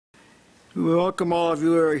We welcome all of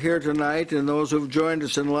you who are here tonight and those who have joined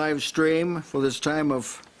us in live stream for this time of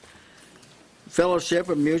fellowship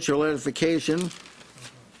and mutual edification.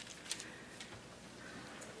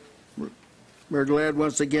 We're glad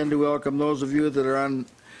once again to welcome those of you that are on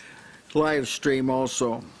live stream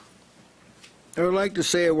also. I would like to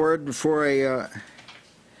say a word before I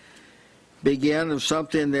begin of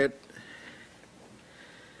something that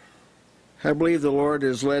I believe the Lord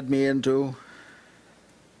has led me into.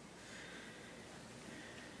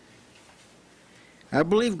 I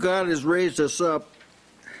believe God has raised us up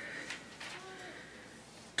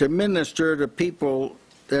to minister to people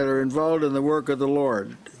that are involved in the work of the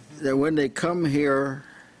Lord, that when they come here,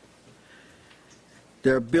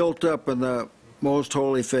 they're built up in the most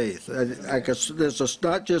holy faith.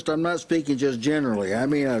 I'm not speaking just generally. I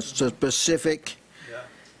mean a specific.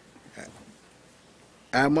 Yeah.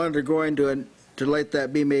 I'm undergoing to let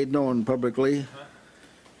that be made known publicly.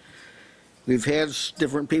 We've had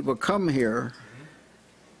different people come here.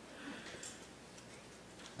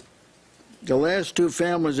 The last two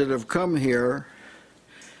families that have come here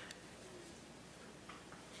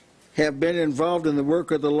have been involved in the work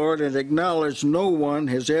of the Lord and acknowledged no one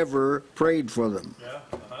has ever prayed for them. Yeah.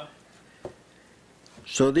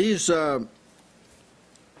 So these,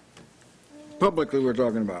 publicly we're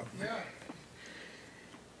talking about. Yeah.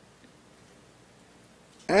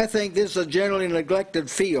 I think this is a generally neglected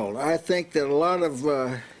field. I think that a lot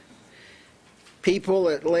of people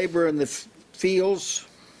that labor in the fields,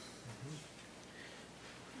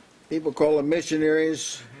 people call them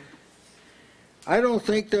missionaries, I don't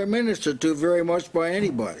think they're ministered to very much by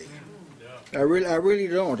anybody. Yeah. I really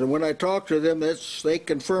don't. And when I talk to them, they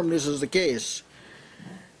confirm this is the case.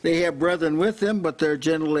 They have brethren with them, but they're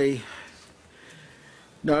generally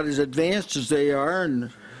not as advanced as they are. And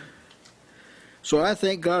so I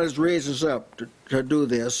think God has raised us up to do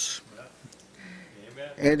this. Yeah.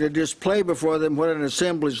 And to display before them what an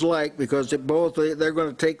assembly is like, because they're going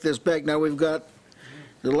to take this back. Now we've got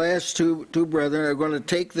the last two brethren are going to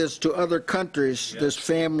take this to other countries, this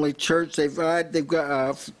family church. They've got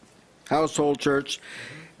a household church.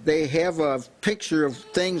 They have a picture of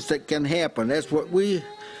things that can happen. That's what we're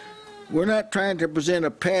not trying to present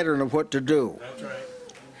a pattern of what to do. That's right.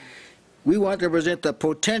 We want to present the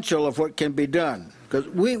potential of what can be done, because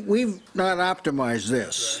we've not optimized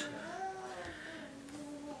this.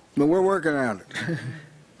 But we're working on it.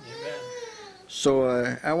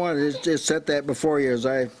 So I want to just set that before you, as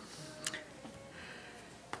I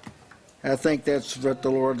think that's what the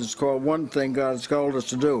Lord has called, one thing God has called us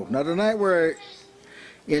to do. Now tonight we're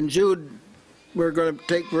in Jude. We're going to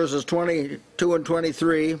take verses 22 and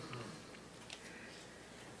 23.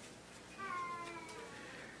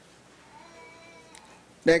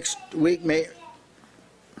 Next week,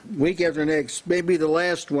 week after next, maybe the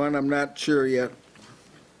last one, I'm not sure yet.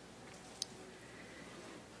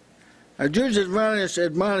 Jude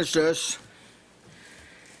admonished us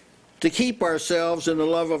to keep ourselves in the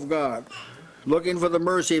love of God, looking for the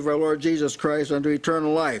mercy of our Lord Jesus Christ unto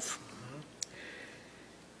eternal life.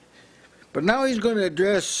 But now he's going to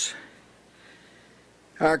address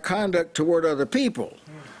our conduct toward other people,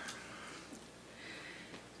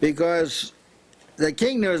 because the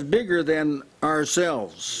kingdom is bigger than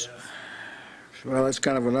ourselves. Well, that's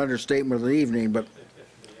kind of an understatement of the evening, but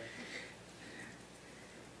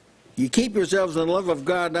you keep yourselves in the love of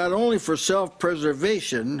God not only for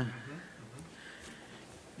self-preservation,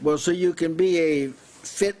 but so you can be a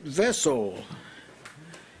fit vessel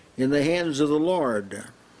in the hands of the Lord.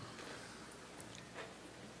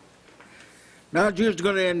 Now Jude's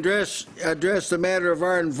going to address the matter of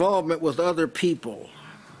our involvement with other people,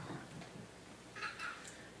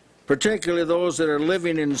 particularly those that are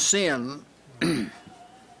living in sin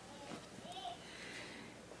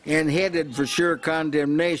and headed for sure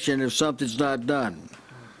condemnation if something's not done.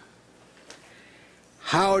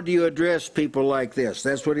 How do you address people like this?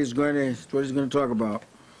 That's what he's going to talk about.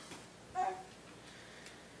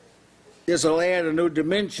 This will add a new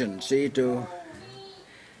dimension, see, to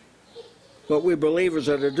what we believers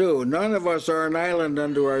are to do. None of us are an island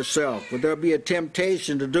unto ourselves, but there'll be a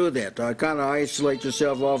temptation to do that. To kind of isolate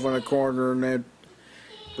yourself off in a corner and that.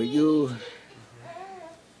 But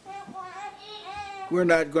we're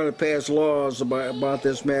not going to pass laws about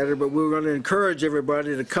this matter, but we're going to encourage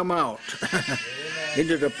everybody to come out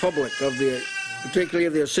into the public particularly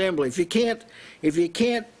of the assembly. If you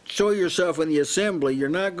can't show yourself in the assembly, you're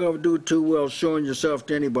not going to do too well showing yourself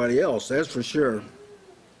to anybody else. That's for sure.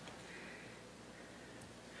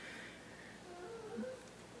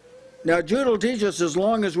 Now, Jude will teach us as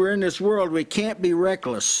long as we're in this world, we can't be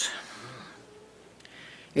reckless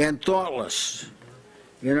and thoughtless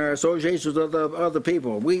in our associations with other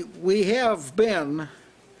people. We have been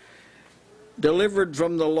delivered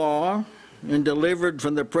from the law and delivered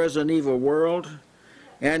from the present evil world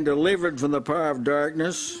and delivered from the power of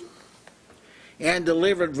darkness and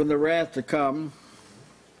delivered from the wrath to come.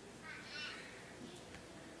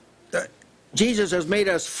 Jesus has made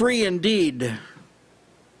us free indeed,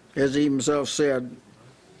 as he himself said.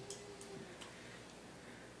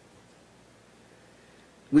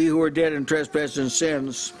 We who are dead in trespasses and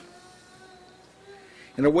sins.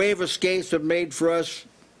 And a way of escape has been made for us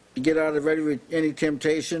to get out of any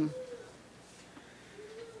temptation.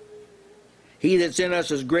 He that's in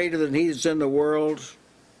us is greater than he that's in the world.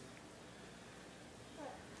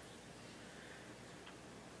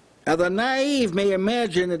 Now the naive may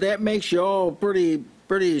imagine that that makes you all pretty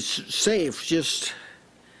safe, just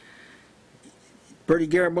pretty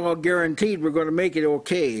well guaranteed we're going to make it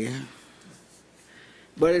okay.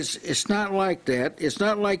 But it's not like that. It's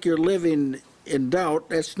not like you're living in doubt.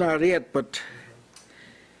 That's not it. But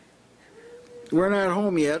we're not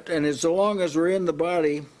home yet, and as long as we're in the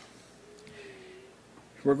body,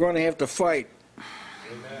 we're going to have to fight.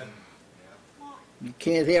 Amen.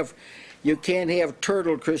 You can't have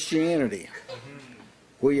turtle Christianity,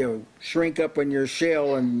 where you shrink up in your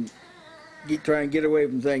shell and try and get away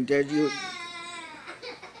from things. You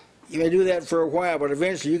may do that for a while, but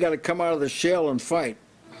eventually you got to come out of the shell and fight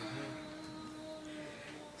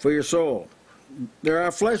for your soul. There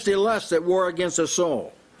are fleshly lusts that war against the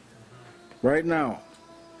soul right now.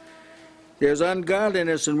 There's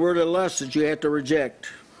ungodliness and worldly lust that you have to reject.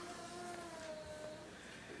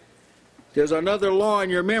 There's another law in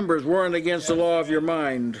your members warring against the law of your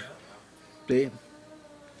mind. See?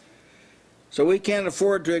 So we can't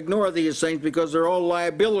afford to ignore these things because they're all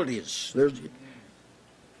liabilities.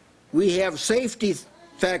 We have safety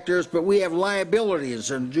factors, but we have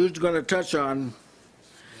liabilities, and Jude's going to touch on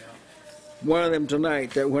one of them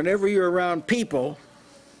tonight, that whenever you're around people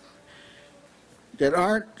that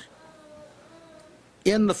aren't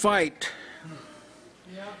in the fight,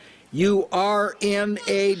 you are in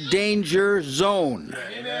a danger zone.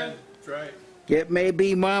 Amen. That's right. It may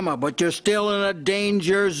be mama, but you're still in a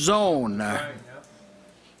danger zone. Right.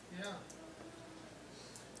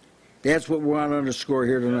 That's what we want to underscore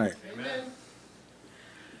here tonight. Amen.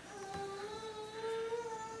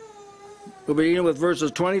 We'll begin with verses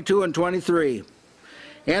 22 and 23.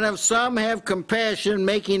 And of some have compassion,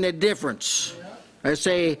 making a difference. I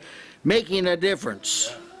say, making a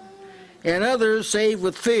difference. And others save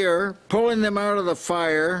with fear, pulling them out of the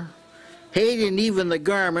fire, hating even the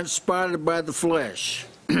garments spotted by the flesh.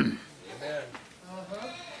 Amen.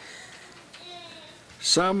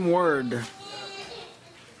 Some word.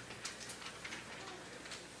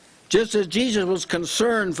 Just as Jesus was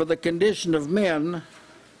concerned for the condition of men,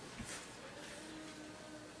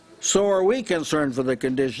 so are we concerned for the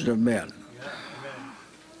condition of men.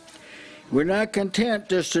 We're not content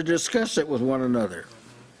just to discuss it with one another.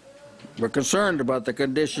 We're concerned about the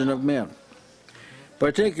condition of men,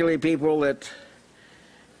 particularly people that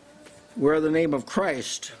wear the name of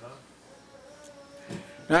Christ.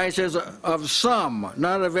 Now he says, of some,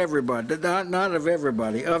 not of everybody, not of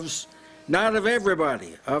everybody, not of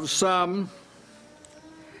everybody, of some.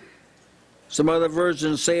 Some other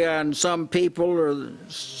versions say on some people, or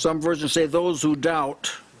some versions say those who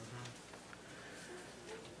doubt.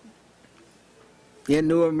 In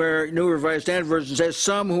New Revised Standard Version says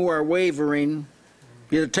some who are wavering.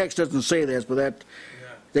 The text doesn't say this, but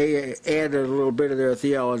they added a little bit of their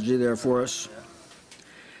theology there for us.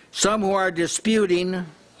 Some who are disputing.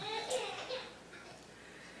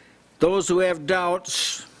 Those who have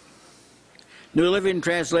doubts. New Living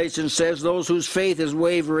Translation says those whose faith is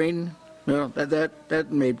wavering. Well,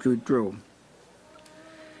 that may be true.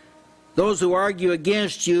 Those who argue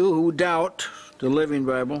against you, who doubt, the Living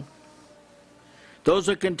Bible. Those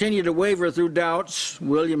who continue to waver through doubts,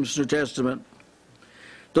 William's New Testament.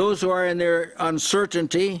 Those who are in their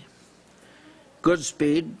uncertainty,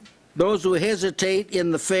 Goodspeed. Those who hesitate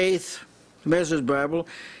in the faith, the Message Bible.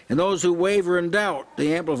 And those who waver in doubt,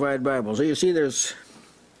 the Amplified Bible. So you see there's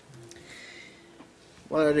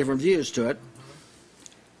a lot of different views to it.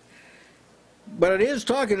 But it is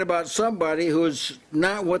talking about somebody who's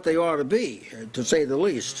not what they ought to be, to say the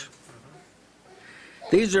least.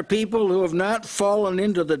 These are people who have not fallen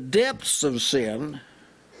into the depths of sin,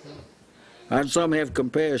 and some have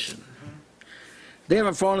compassion. They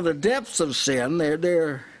haven't fallen into the depths of sin.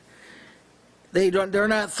 They're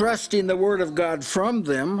not thrusting the Word of God from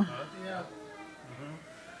them.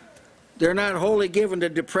 They're not wholly given to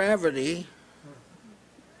depravity.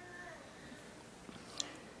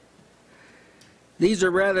 These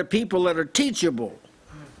are rather people that are teachable.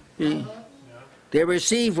 See? They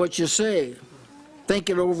receive what you say.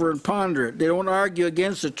 Think it over and ponder it. They don't argue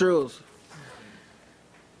against the truth.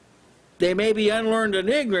 They may be unlearned and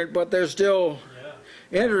ignorant, but they're still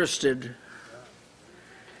interested.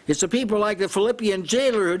 It's the people like the Philippian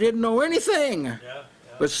jailer who didn't know anything,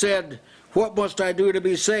 but said, "What must I do to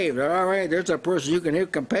be saved?" All right, there's a person. You can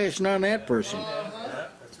have compassion on that person.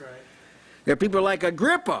 That's right. There are people like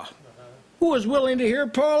Agrippa, who was willing to hear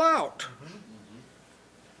Paul out.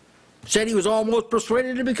 Said he was almost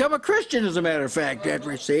persuaded to become a Christian, as a matter of fact. That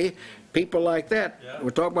we see people like that. We're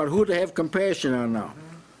talking about who to have compassion on now.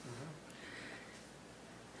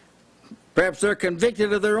 Perhaps they're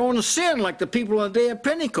convicted of their own sin, like the people on the day of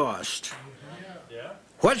Pentecost.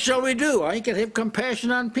 What shall we do? I can have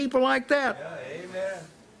compassion on people like that. Amen.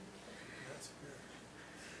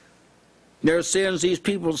 Their sins, these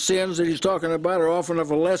people's sins that he's talking about, are often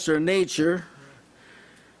of a lesser nature.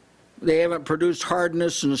 They haven't produced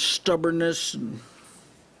hardness and stubbornness. And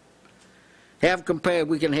have compassion.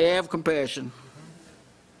 We can have compassion.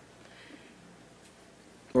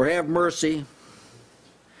 Or have mercy.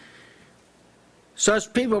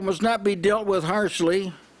 Such people must not be dealt with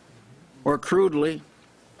harshly or crudely.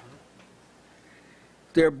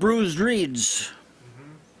 They're bruised reeds,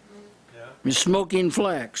 smoking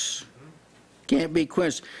flax. Can't be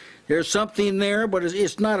quenched. There's something there, but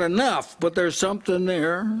it's not enough, but there's something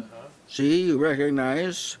there. See, you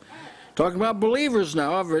recognize. Talking about believers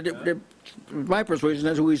now. My persuasion,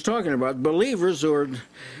 that's who he's talking about. Believers who are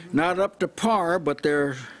not up to par, but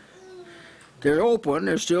they're open,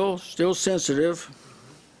 they're still sensitive.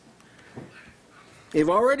 They've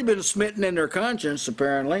already been smitten in their conscience,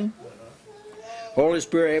 apparently. Holy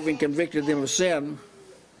Spirit having convicted them of sin.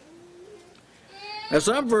 Now,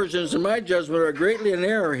 some versions, in my judgment, are greatly in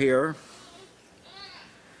error here.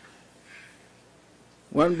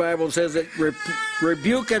 One Bible says that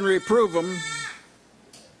rebuke and reprove them.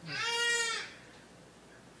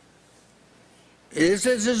 This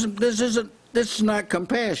is not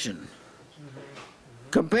compassion.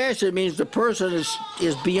 Compassion means the person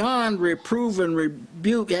is beyond reprove and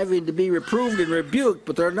rebuke, having to be reproved and rebuked,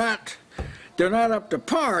 but they're not up to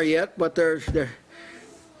par yet, but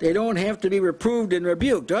they don't have to be reproved and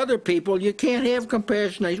rebuked. Other people, you can't have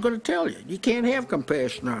compassion. He's going to tell you, you can't have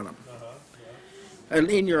compassion on them. And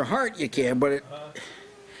in your heart you can, but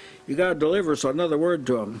you got to deliver another word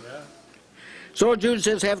to them. So Jude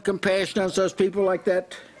says, have compassion on such people like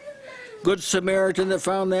that Good Samaritan that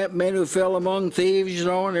found that man who fell among thieves, you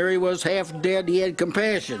know, and there he was half dead. He had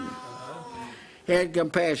compassion. He had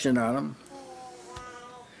compassion on him.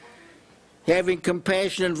 Having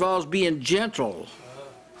compassion involves being gentle,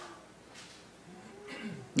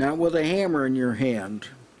 not with a hammer in your hand.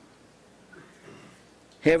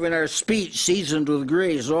 Having our speech seasoned with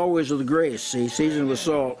grace, always with grace, see, seasoned with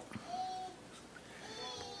salt.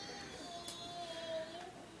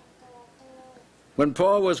 When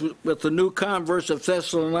Paul was with the new converts of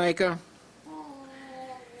Thessalonica,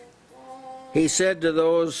 he said to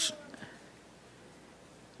those,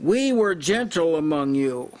 "We were gentle among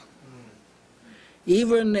you,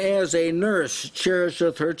 even as a nurse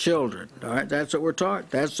cherisheth her children." All right, that's what we're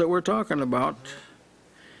talking about.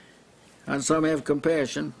 And some have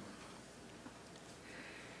compassion.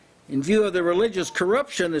 In view of the religious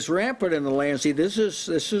corruption that's rampant in the land, see, this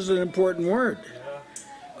is an important word.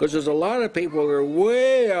 Because there's a lot of people that are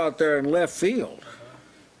way out there in left field.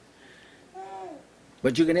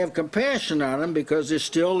 But you can have compassion on them because they're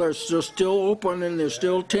still open and they're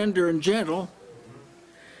still tender and gentle.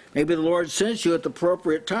 Maybe the Lord sends you at the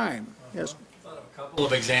appropriate time. Yes? I thought of a couple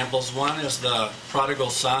of examples. One is the prodigal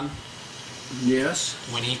son. Yes.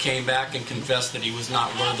 When he came back and confessed that he was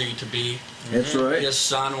not worthy to be. That's right. His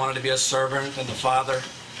son wanted to be a servant, and the father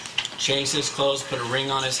changed his clothes, put a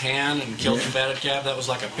ring on his hand, and killed the fatted calf. That was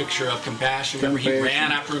like a picture of compassion. Remember, he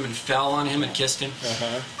ran after him and fell on him and kissed him.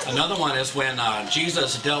 Another one is when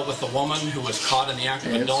Jesus dealt with the woman who was caught in the act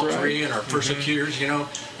of adultery, and her persecutors, you know,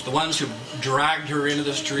 the ones who dragged her into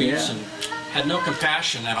the streets and had no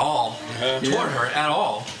compassion at all toward her at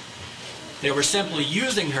all. They were simply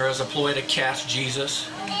using her as a ploy to catch Jesus.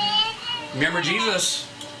 Remember, Jesus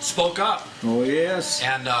spoke up. Oh, yes.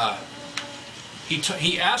 And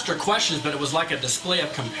he asked her questions, but it was like a display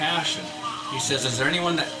of compassion. He says, "Is there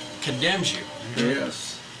anyone that condemns you?"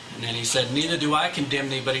 Yes. And then he said, "Neither do I condemn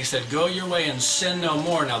thee," but he said, "Go your way and sin no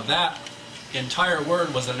more." Now that entire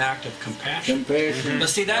word was an act of compassion. But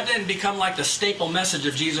see, that didn't become like the staple message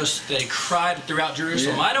of Jesus that he cried throughout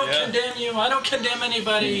Jerusalem. "I don't condemn you. I don't condemn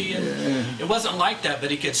anybody." It wasn't like that,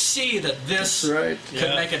 but he could see that this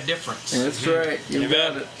could make a difference. That's right. You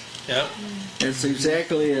got it. Yep. That's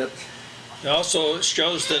exactly it. It also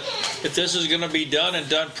shows that if this is going to be done and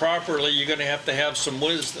done properly, you're going to have some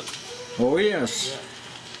wisdom. Oh, yes.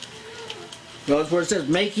 Well, that's what it says,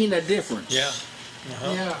 making a difference. Yeah.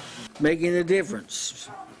 Yeah. Making a difference.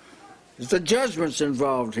 There's the judgments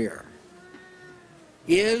involved here.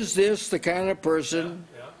 Is this the kind of person,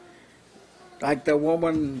 like the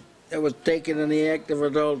woman that was taken in the act of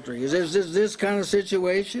adultery? Is this kind of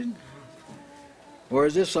situation? Or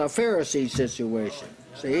is this a Pharisee situation?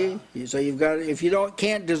 See? So you've got, if you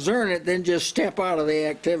can't discern it, then just step out of the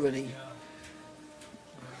activity.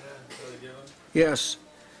 Yes.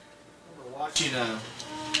 We're watching a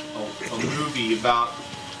movie about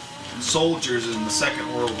soldiers in the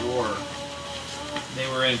Second World War. They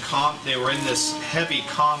were in this heavy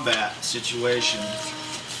combat situation,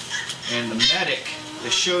 and the medic, they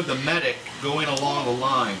showed the medic going along the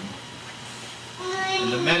line,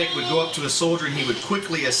 and the medic would go up to a soldier and he would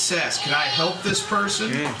quickly assess, can I help this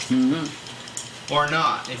person or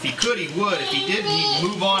not? If he could, he would. If he didn't, he'd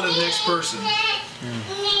move on to the next person.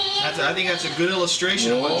 I think that's a good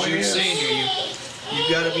illustration of what Jude's saying here. You've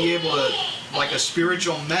got to be able to, like a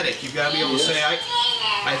spiritual medic, you've got to be able to say,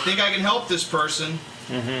 I think I can help this person,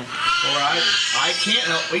 or I can't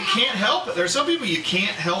help. We can't help it. There are some people you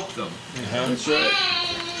can't help them. That's right.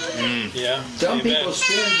 Yeah. Some people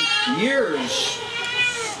spend years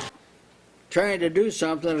trying to do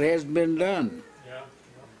something that hasn't been done.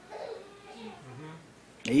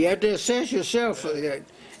 You have to assess yourself.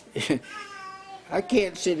 I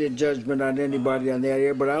can't sit in judgment on anybody on that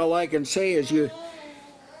area, but all I can say is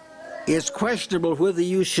it's questionable whether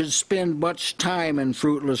you should spend much time in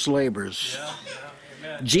fruitless labors.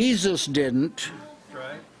 Jesus didn't.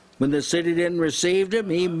 Right. When the city didn't receive him,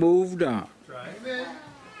 he moved on. Right.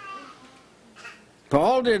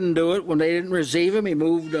 Paul didn't do it. When they didn't receive him, he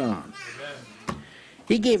moved on.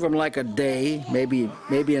 He gave them like a day, maybe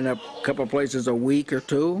in a couple of places a week or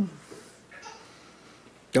two.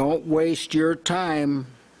 Don't waste your time.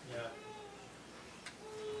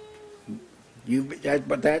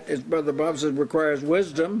 But that, as Brother Bob says, requires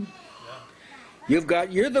wisdom.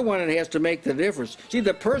 You're the one that has to make the difference. See,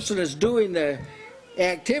 the person that's doing the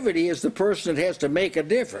activity is the person that has to make a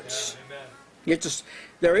difference.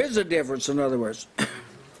 There is a difference, in other words.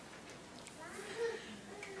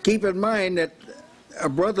 Keep in mind that a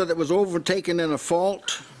brother that was overtaken in a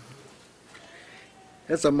fault,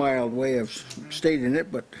 that's a mild way of stating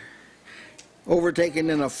it, but overtaken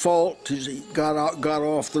in a fault, he got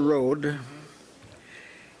off the road.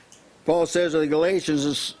 Paul says in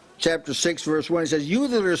Galatians chapter 6 verse 1, he says, you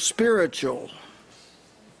that are spiritual,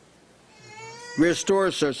 restore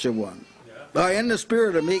such a one. In the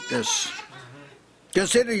spirit of meekness,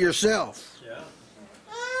 consider yourself.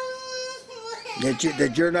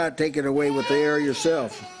 That you're not taken away with the error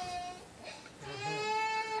yourself.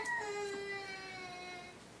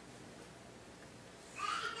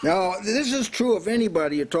 Now, this is true of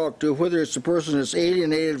anybody you talk to, whether it's a person that's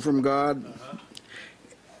alienated from God,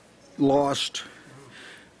 lost,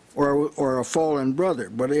 or a fallen brother.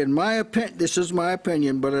 But in my opinion, this is my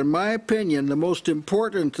opinion, but in my opinion, the most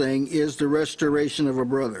important thing is the restoration of a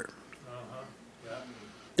brother.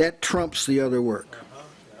 That trumps the other work.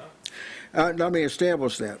 Let me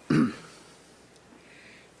establish that. Let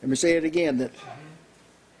me say it again, that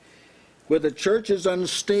where the church is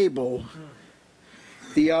unstable,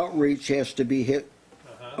 the outreach has to be hit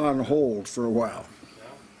on hold for a while.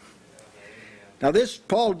 Now this,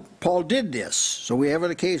 Paul did this, so we have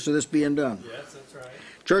a case of this being done. Yes, that's right.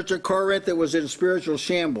 Church of Corinth that was in spiritual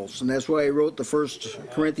shambles, and that's why he wrote the first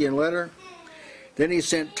Corinthian letter. Then he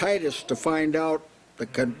sent Titus to find out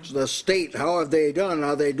the state, how have they done,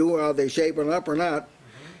 how they doing, are they shaping up or not,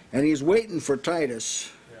 and he's waiting for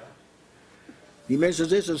Titus. He mentions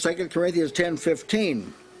this in 2 Corinthians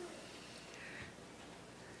 10:15.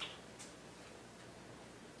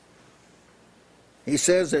 He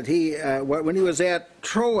says that when he was at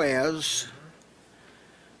Troas,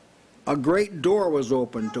 a great door was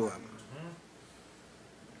opened to him.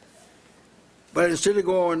 But instead of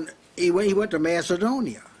going, he went to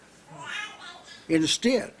Macedonia.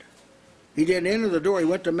 Instead, he didn't enter the door, he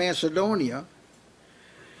went to Macedonia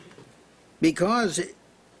because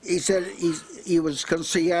he said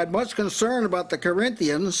he had much concern about the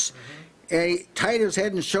Corinthians, and Titus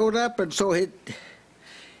hadn't showed up, and so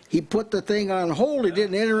he put the thing on hold. He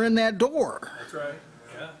didn't enter in that door. That's right.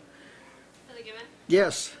 Yeah. Really given?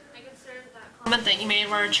 Yes. I consider that comment that you made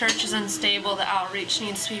where a church is unstable, the outreach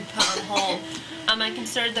needs to be put on hold. I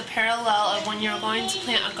considered the parallel of when you're going to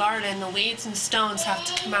plant a garden, the weeds and stones have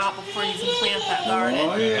to come out before you can plant that garden.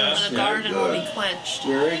 Oh, yes. Or the garden will be quenched.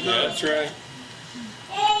 Very good. That's right.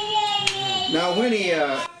 Now, when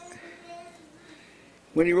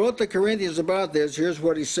When he wrote the Corinthians about this, here's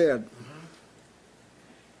what he said.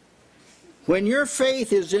 When your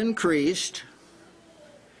faith is increased,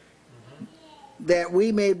 that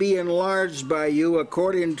we may be enlarged by you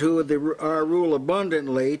according to our rule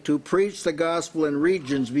abundantly, to preach the gospel in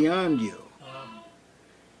regions beyond you.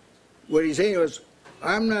 What he's saying was,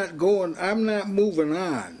 I'm not moving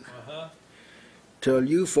on till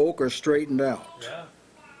you folk are straightened out.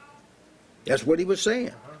 That's what he was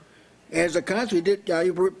saying. As a consequence,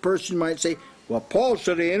 a person might say, well, Paul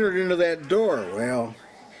should have entered into that door. Well,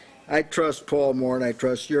 I trust Paul more than I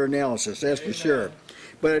trust your analysis, that's for sure.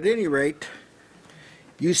 But at any rate,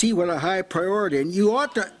 you see what a high priority, and you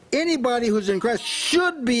ought to, anybody who's in Christ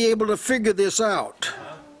should be able to figure this out.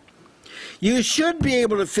 You should be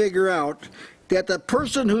able to figure out that the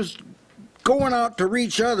person who's going out to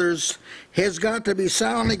reach others has got to be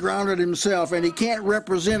soundly grounded himself, and he can't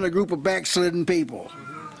represent a group of backslidden people.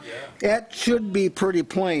 That should be pretty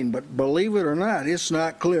plain, but believe it or not, it's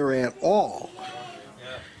not clear at all.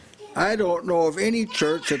 I don't know of any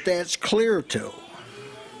church that that's clear to.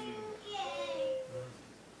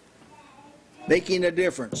 Making a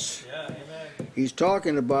difference. He's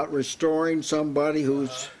talking about restoring somebody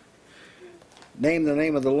who's named the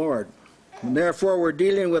name of the Lord. And therefore, we're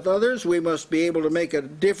dealing with others. We must be able to make a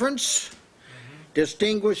difference.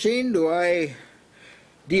 Distinguishing, do I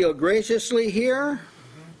deal graciously here?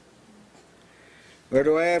 Or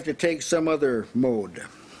do I have to take some other mode?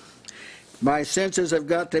 My senses have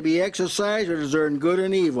got to be exercised or discern good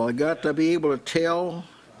and evil. I've got to be able to tell.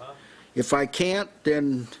 If I can't,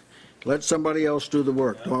 then let somebody else do the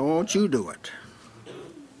work. Why won't you do it?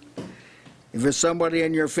 If it's somebody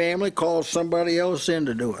in your family, call somebody else in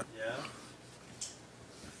to do it.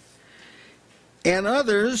 And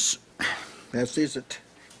others, that's it.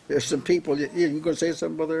 There's some people, you going to say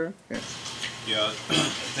something, Brother? Yeah, I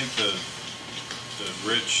think the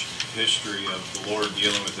rich history of the Lord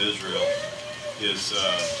dealing with Israel is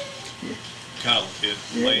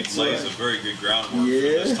lays a very good groundwork for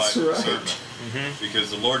this type of sermon.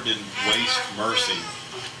 Because the Lord didn't waste mercy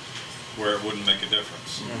where it wouldn't make a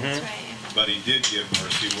difference. That's right. But he did give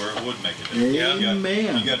mercy where it would make a difference.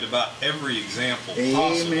 Amen. You got about every example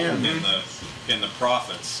possible in the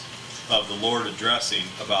prophets of the Lord addressing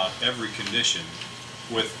about every condition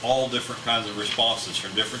with all different kinds of responses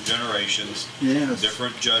from different generations,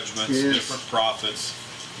 different judgments, different prophets,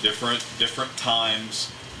 different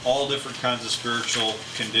times, all different kinds of spiritual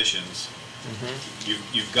conditions.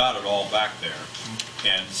 You've got it all back there.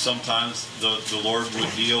 And sometimes the Lord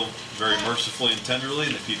would deal very mercifully and tenderly,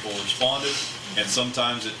 and the people responded. And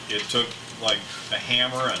sometimes it took like a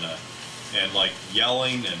hammer and like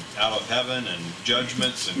yelling and out of heaven and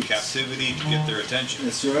judgments and captivity to get their attention.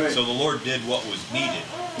 That's right. So the Lord did what was needed.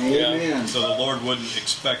 Amen. So the Lord wouldn't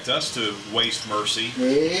expect us to waste mercy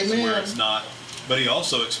Amen. where it's not, but he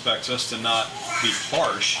also expects us to not be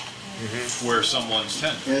harsh where someone's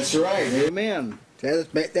tender. That's right. Amen.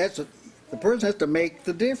 The person has to make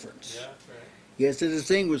the difference. He has to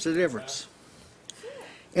distinguish the difference.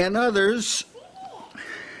 And others,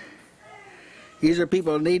 these are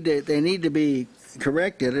people who need to be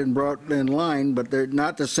corrected and brought in line, but they're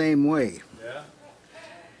not the same way.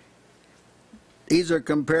 These are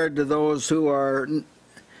compared to those who are,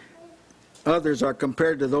 others are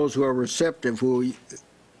compared to those who are receptive, who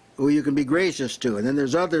you can be gracious to. And then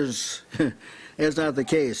there's others, that's not the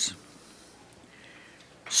case.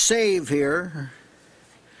 Save here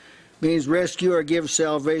means rescue or give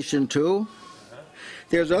salvation to.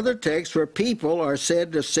 There's other texts where people are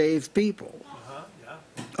said to save people.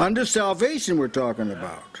 Under salvation we're talking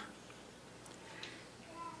about.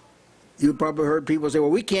 You probably heard people say, well,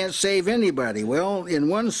 we can't save anybody. Well, in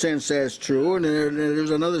one sense that's true, and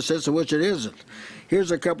there's another sense in which it isn't.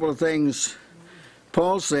 Here's a couple of things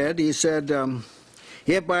Paul said. He said,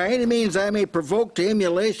 if by any means I may provoke to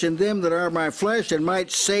emulation them that are my flesh, and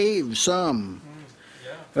might save some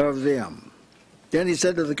of them. Then he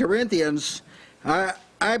said to the Corinthians,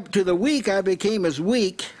 to the weak I became as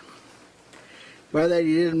weak. By that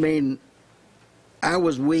he didn't mean I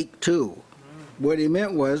was weak too. What he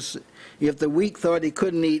meant was, if the weak thought he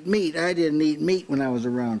couldn't eat meat, I didn't eat meat when I was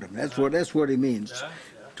around him. That's what he means.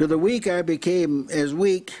 To the weak I became as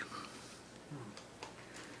weak.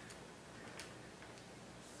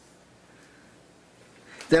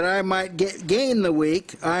 That I might gain the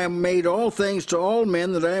weak. I am made all things to all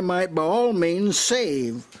men, that I might by all means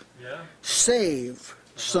save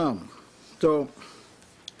some. So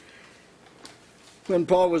when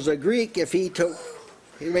Paul was a Greek, if he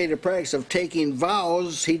made a practice of taking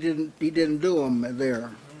vows, he didn't do them there.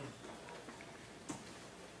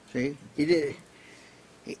 See, he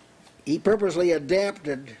he purposely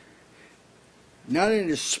adapted, not in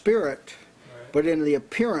his spirit, but in the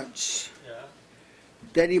appearance,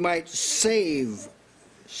 that he might save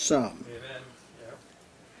some. Amen.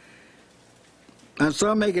 And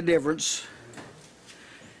some make a difference,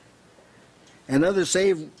 and others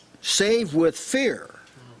save with fear.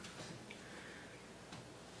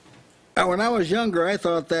 Now, when I was younger, I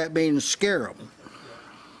thought that means scare them.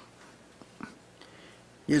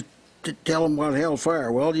 You tell them about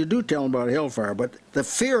hellfire. Well, you do tell them about hellfire, but the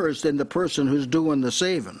fear is in the person who's doing the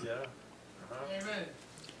saving. Amen.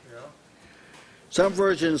 Some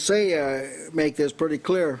versions say, make this pretty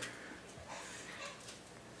clear.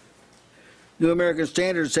 New American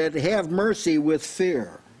Standard said, have mercy with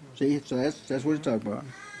fear. See, so that's what it's talking about.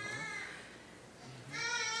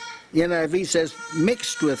 The NIV says,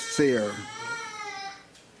 mixed with fear.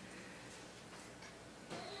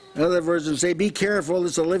 Other versions say, be careful.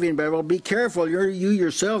 This is a Living Bible. Be careful. You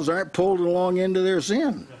yourselves aren't pulled along into their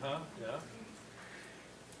sin.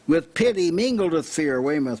 With pity mingled with fear,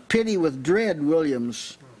 Weymouth. Pity with dread,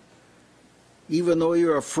 Williams. Even though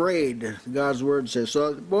you're afraid, God's word says.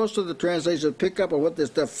 So most of the translations pick up on what this,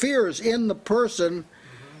 the fear is in the person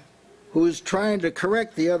who's trying to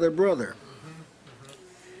correct the other brother.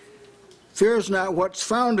 Fear is not what's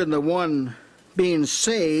found in the one being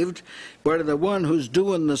saved, but in the one who's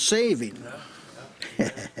doing the saving.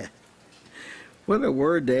 What a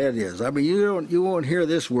word that is. I mean, you won't hear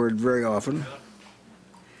this word very often.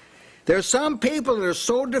 There's some people that are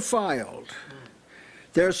so defiled,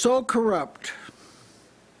 they're so corrupt,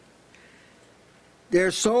 they're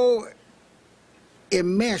so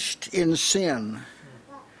enmeshed in sin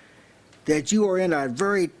that you are in a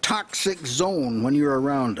very toxic zone when you're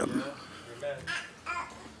around them.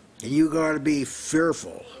 And you got to be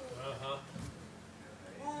fearful.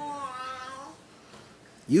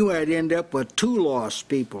 You might end up with 2 lost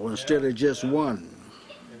people instead of just 1.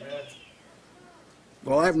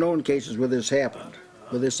 Well, I've known cases where this happened,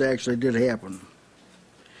 where this actually did happen.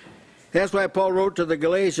 That's why Paul wrote to the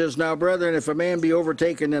Galatians, now, brethren, if a man be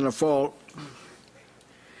overtaken in a fault,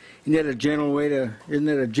 isn't that a gentle way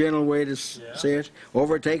to say it?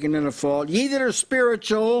 Overtaken in a fault. Ye that are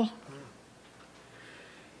spiritual,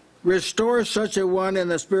 restore such a one in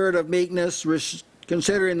the spirit of meekness,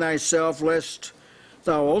 considering thyself, lest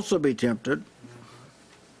thou also be tempted.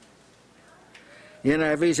 The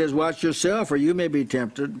NIV says, watch yourself, or you may be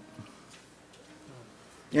tempted.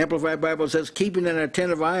 The Amplified Bible says, keeping an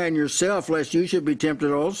attentive eye on yourself, lest you should be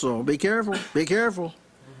tempted also. Be careful, be careful.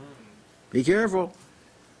 Be careful.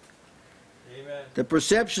 Amen. The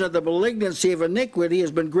perception of the malignancy of iniquity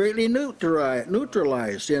has been greatly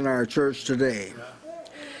neutralized in our church today.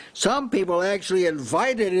 Some people actually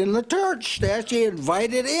invite it in the church. They actually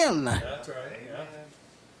invite it in. That's right.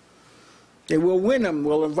 They will win them.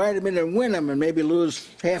 We'll invite them in and win them and maybe lose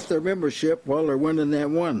half their membership while they're winning that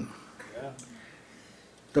one.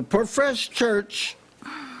 The professed church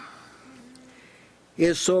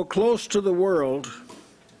is so close to the world,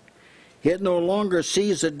 it no longer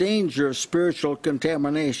sees the danger of spiritual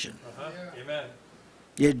contamination. Amen.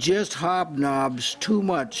 It just hobnobs too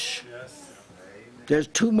much. Yes. There's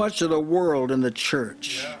too much of the world in the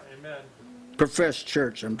church. Yeah. Amen. Professed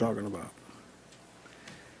church I'm talking about.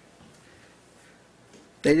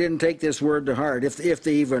 They didn't take this word to heart, if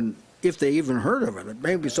they even heard of it.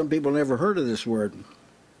 Maybe some people never heard of this word.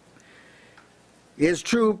 It's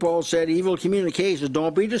true, Paul said, evil communications.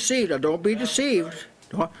 Don't be deceived. Don't be deceived.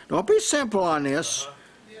 Don't be simple on this.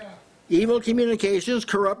 Evil communications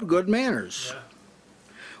corrupt good manners.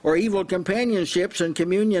 Or evil companionships and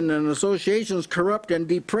communion and associations corrupt and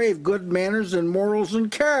deprave good manners and morals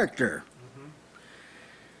and character.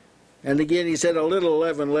 And again, he said, a little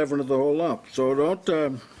leaven leaveneth the whole lump. So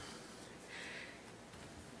don't,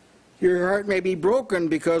 your heart may be broken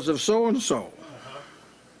because of so-and-so.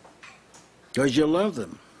 Because you love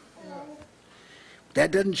them. That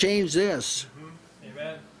doesn't change this.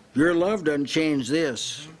 Amen. Your love doesn't change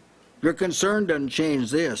this. Your concern doesn't change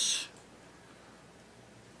this.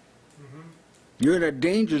 You're in a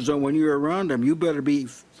danger zone when you're around them. You better be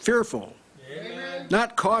fearful. Amen.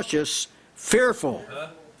 Not cautious, fearful.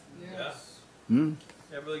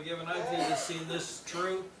 Ever given idea to see this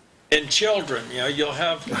true? In children, you know, you'll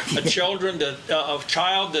have a child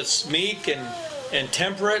that's meek and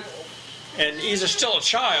temperate, and he's still a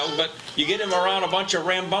child, but you get him around a bunch of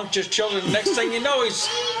rambunctious children, the next thing you know, he's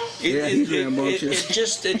rambunctious.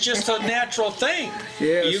 It's just a natural thing.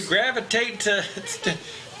 Yes. You gravitate to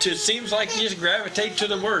seems like you just gravitate to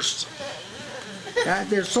the worst.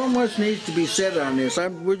 There's so much needs to be said on this.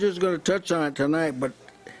 We're just going to touch on it tonight, but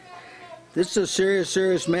this is a serious,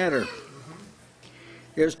 serious matter.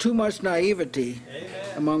 There's too much naivety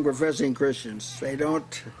among professing Christians. They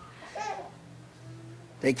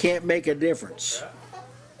can't make a difference.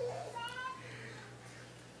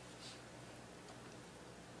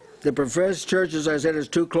 The professed church, as I said, is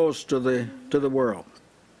too close to the world.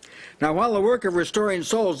 Now, while the work of restoring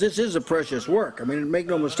souls, this is a precious work. I mean, make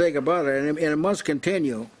no mistake about it, and it must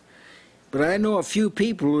continue. But I know a few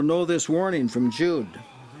people who know this warning from Jude.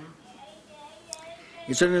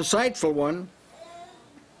 It's an insightful one.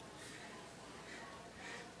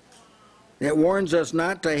 It warns us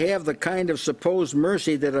not to have the kind of supposed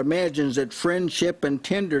mercy that imagines that friendship and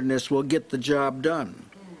tenderness will get the job done.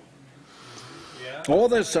 Oh,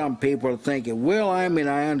 there's some people thinking, well, I mean,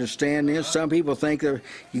 I understand this. Some people think that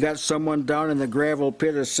you got someone down in the gravel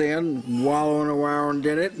pit of sin, wallowing around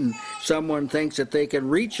in it, and someone thinks that they can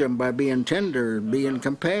reach them by being tender, being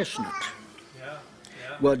compassionate.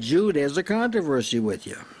 Well, Jude has a controversy with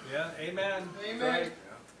you. Yeah, amen. Amen.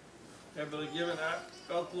 I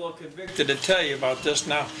felt a little convicted to tell you about this.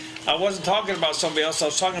 Now, I wasn't talking about somebody else. I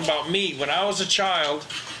was talking about me. When I was a child,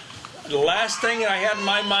 the last thing I had in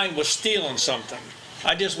my mind was stealing something.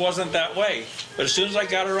 I just wasn't that way. But as soon as I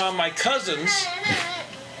got around my cousins,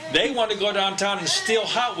 they wanted to go downtown and steal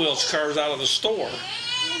Hot Wheels cars out of the store.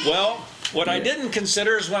 Well, what I didn't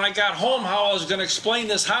consider is when I got home how I was going to explain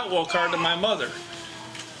this Hot Wheel car to my mother.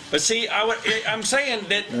 But see, I'm saying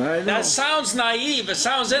that that sounds naive, it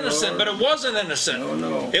sounds innocent, but it wasn't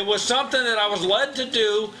innocent. It was something that I was led to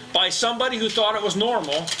do by somebody who thought it was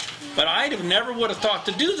normal, but I never would have thought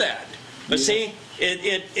to do that. But see,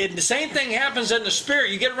 the same thing happens in the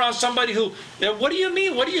spirit. You get around somebody who, what do you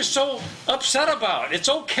mean? What are you so upset about? It's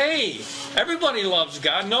okay. Everybody loves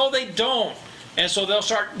God. No, they don't. And so they'll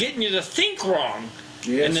start getting you to think wrong.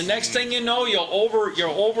 Yes. And the next thing you know, you'll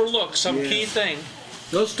overlook some key thing.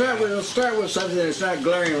 They'll start with something that's not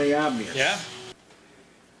glaringly obvious. Yeah.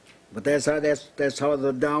 But that's how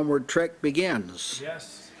the downward trek begins.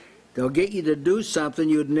 Yes. They'll get you to do something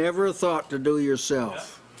you'd never thought to do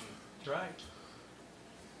yourself. That's right.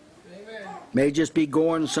 Amen. May just be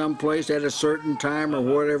going someplace at a certain time or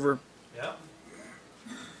whatever. Yeah.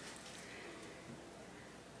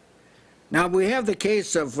 Now we have the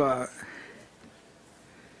case of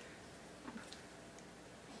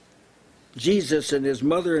Jesus and his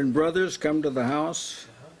mother and brothers come to the house.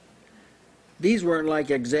 These weren't like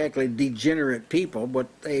exactly degenerate people, but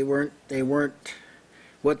they weren't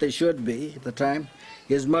what they should be at the time.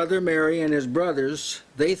 His mother Mary and his brothers,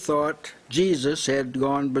 they thought Jesus had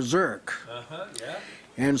gone berserk.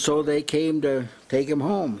 And so they came to take him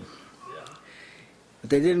home. But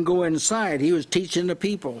they didn't go inside. He was teaching the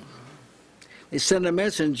people. They sent a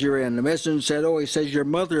messenger in. The messenger said, oh, he says, your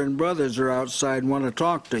mother and brothers are outside and want to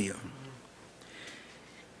talk to you.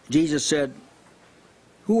 Jesus said,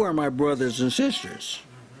 who are my brothers and sisters?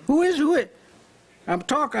 Who is it?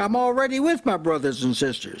 I'm already with my brothers and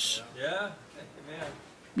sisters. Yeah.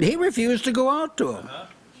 Amen. He refused to go out to them.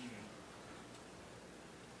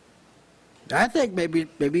 I think maybe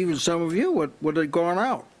even some of you would have gone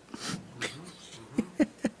out.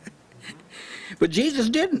 But Jesus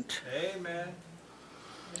didn't. Amen.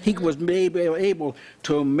 He was able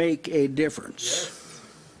to make a difference. Yes.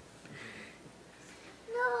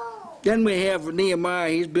 Then we have Nehemiah.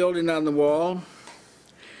 He's building on the wall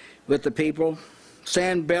with the people.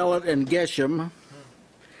 Sanballat and Geshem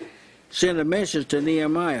sent a message to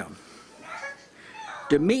Nehemiah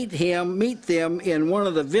to meet them in one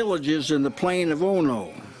of the villages in the plain of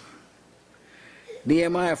Ono.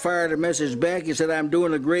 Nehemiah fired a message back. He said, I'm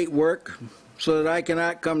doing a great work so that I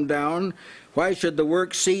cannot come down. Why should the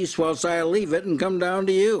work cease whilst I leave it and come down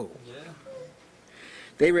to you?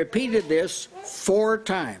 They repeated this 4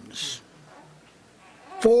 times.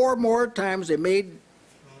 4 more times they made,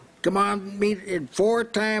 come on, meet it. 4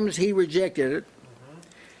 times he rejected it.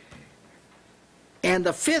 And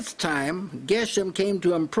the 5th time, Geshem came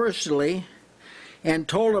to him personally and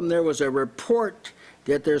told him there was a report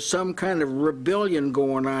that there's some kind of rebellion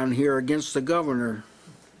going on here against the governor.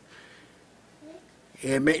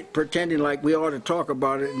 And pretending like we ought to talk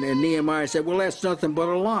about it. And Nehemiah said, well, that's nothing but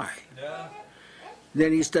a lie. Yeah.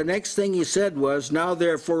 Then the next thing he said was, now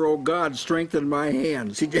therefore, O God, strengthen my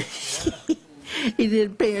hands. He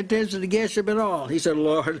didn't pay attention to Geshem at all. He said,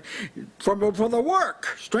 Lord, for the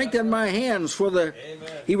work, strengthen my hands for the... Amen.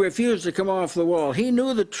 He refused to come off the wall. He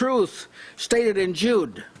knew the truth stated in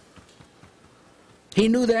Jude. He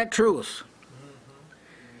knew that truth.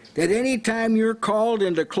 That any time you're called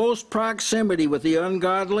into close proximity with the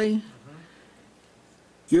ungodly,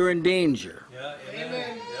 you're in danger. Yeah.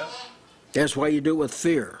 Amen. That's why you do it with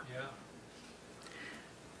fear.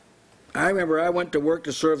 I remember I went to work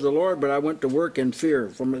to serve the Lord, but I went to work in fear,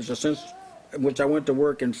 from a sense in which I went to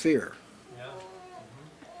work in fear. Yeah.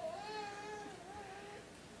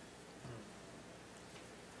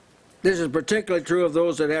 This is particularly true of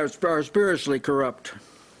those that are spiritually corrupt.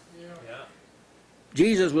 Yeah.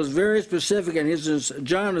 Jesus was very specific in his,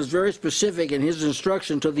 John was very specific in his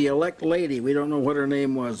instruction to the elect lady. We don't know what her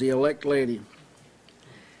name was, the elect lady.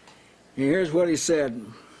 And here's what he said.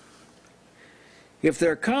 If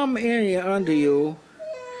there come any unto you,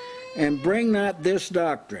 and bring not this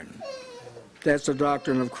doctrine, that's the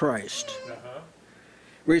doctrine of Christ.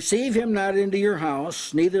 Receive him not into your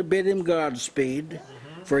house, neither bid him Godspeed,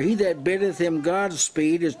 for he that biddeth him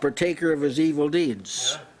Godspeed is partaker of his evil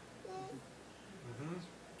deeds.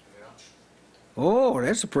 Oh,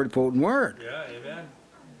 that's a pretty potent word. Yeah, amen.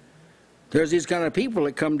 There's these kind of people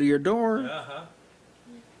that come to your door. Uh-huh.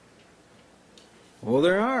 Oh,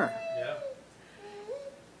 there are. Yeah.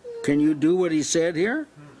 Can you do what he said here?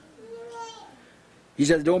 He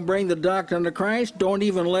said, don't bring the doctrine of Christ. Don't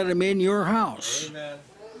even let him in your house. Amen.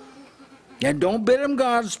 And don't bid him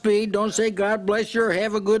Godspeed. Don't say, God bless you, or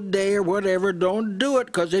have a good day, or whatever. Don't do it,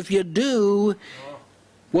 because if you do,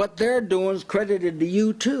 what they're doing is credited to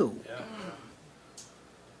you, too. Yeah.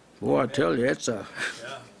 Boy, I tell you, that's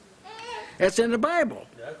in the Bible,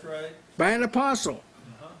 That's right. by an apostle.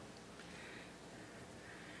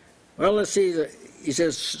 Well, let's see. He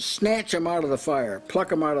says, snatch them out of the fire, pluck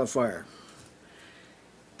them out of the fire.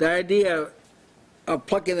 The idea of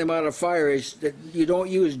plucking them out of fire is that you don't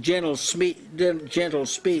use gentle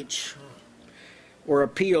speech or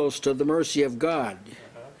appeals to the mercy of God.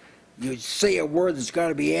 You say a word that's got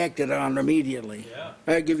to be acted on immediately. Yeah.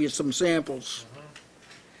 I'll give you some samples.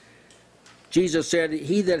 Jesus said,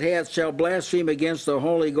 he that hath shall blaspheme against the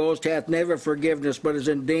Holy Ghost hath never forgiveness, but is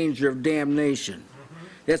in danger of damnation.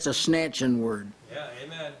 That's a snatching word. Yeah,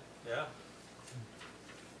 amen. Yeah.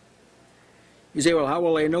 You say, well, how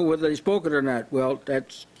will they know whether they spoke it or not? Well,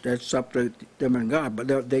 that's up to them and God,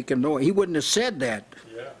 but they can know it. He wouldn't have said that.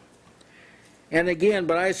 Yeah. And again,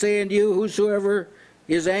 but I say unto you, whosoever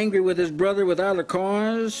is angry with his brother without a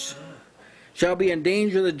cause shall be in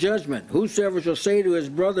danger of the judgment. Whosoever shall say to his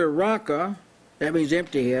brother, Raka, that means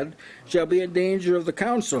empty head, shall be in danger of the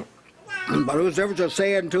council. But whosoever shall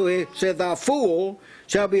say unto him, say thou fool,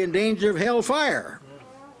 shall be in danger of hell fire.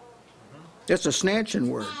 That's a snatching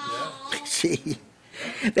word. Yeah. See,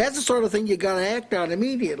 that's the sort of thing you got to act on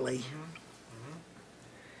immediately.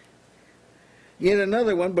 Yet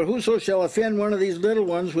another one, but whoso shall offend one of these little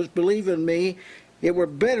ones which believe in me, it were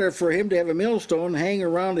better for him to have a millstone hang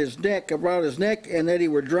around his neck, and that he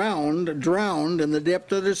were drowned in the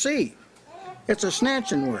depth of the sea. It's a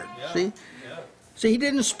snatching word. Yeah. See, Yeah. see, he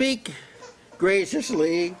didn't speak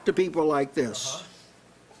graciously to people like this.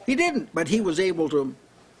 He didn't, but he was able to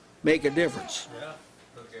make a difference. Yeah.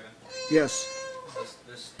 Okay. Yes.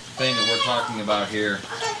 This thing that we're talking about here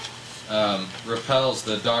repels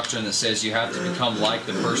the doctrine that says you have to become like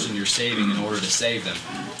the person you're saving in order to save them.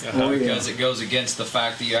 Oh, yeah. Because it goes against the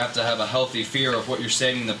fact that you have to have a healthy fear of what you're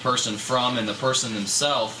saving the person from and the person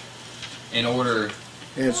themselves in order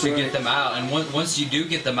That's to right. get them out. And once you do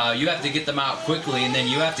get them out, you have to get them out quickly, and then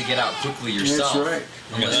you have to get out quickly yourself. That's right.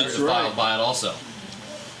 Unless That's you're defiled right. by it also.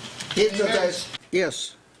 Yes. I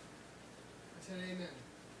said amen.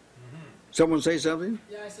 Someone say something?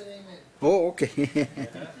 Yeah, I said amen. Oh, okay.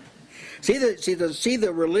 See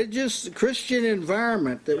the religious Christian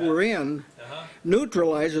environment that we're in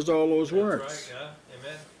neutralizes all those words. That's right. Yeah.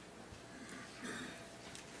 Amen.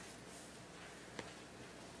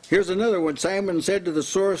 Here's another one. Simon said to the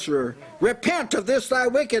sorcerer, repent of this thy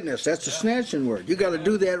wickedness. That's a snatching word. You got to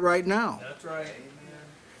do that right now. That's right.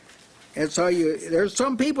 That's how you, there's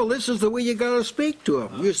some people, this is the way you got to speak to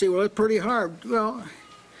them. You say, well, it's pretty hard. Well,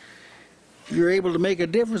 you're able to make a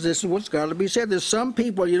difference. This is what's got to be said. There's some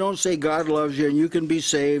people you don't say God loves you and you can be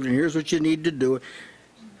saved and here's what you need to do.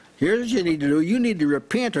 Here's what you need to do. You need to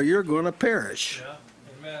repent or you're going to perish. Yeah.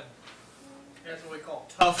 Amen. That's what we call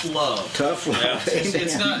tough love. Tough love. Yeah.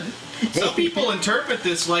 It's not. Some people interpret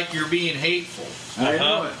this like you're being hateful. I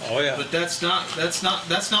know it. Oh yeah. But that's not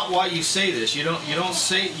why you say this. You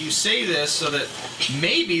say this so that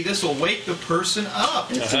maybe this will wake the person up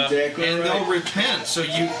That's exactly and right. they'll repent. So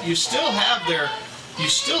you still have their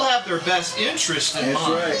best interest in That's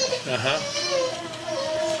mind. right.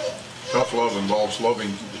 Tough love involves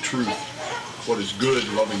loving the truth, what is good,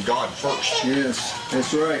 loving God first. Yes,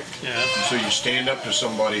 that's right. Yeah. And so you stand up to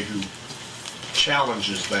somebody who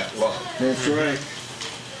challenges that love. That's right.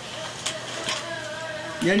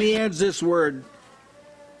 Then he adds this word,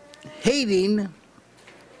 hating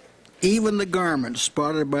even the garment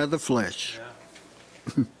spotted by the flesh.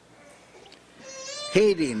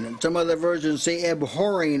 hating, and some other versions say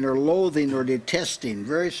abhorring or loathing or detesting.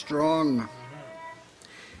 Very strong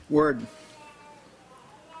word.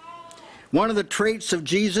 One of the traits of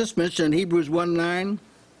Jesus mentioned in Hebrews 1:9,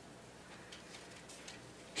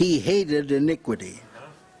 he hated iniquity.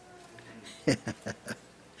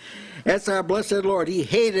 That's our blessed Lord. He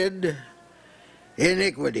hated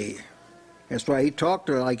iniquity. That's why he talked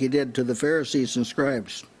like he did to the Pharisees and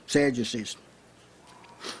scribes, Sadducees.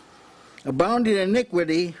 Abounding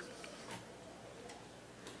iniquity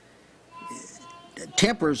can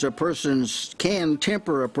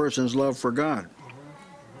temper a person's love for God.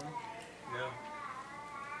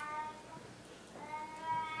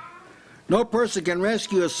 No person can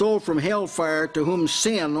rescue a soul from hellfire to whom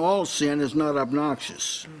sin, all sin, is not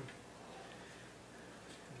obnoxious.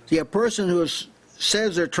 See, a person who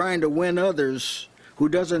says they're trying to win others, who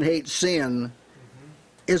doesn't hate sin,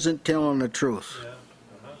 isn't telling the truth.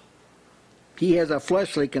 He has a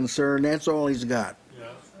fleshly concern, that's all he's got.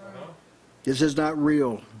 This is not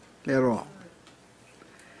real at all.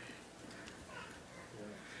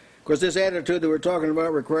 Of course, this attitude that we're talking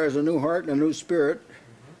about requires a new heart and a new spirit.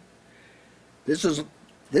 This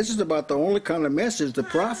is about the only kind of message the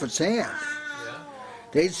prophets had.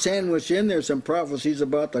 They'd sandwich in there some prophecies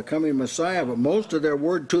about the coming Messiah, but most of their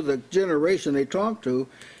word to the generation they talked to,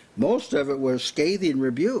 most of it was scathing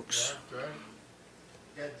rebukes.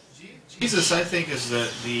 Jesus, I think, is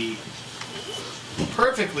the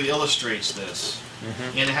perfectly illustrates this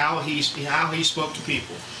in how he spoke to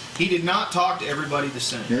people. He did not talk to everybody the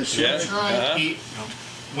same. Yes, right.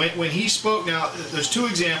 When he spoke, now there's two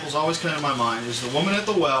examples always come to my mind: is the woman at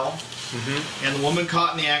the well and the woman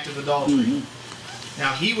caught in the act of adultery.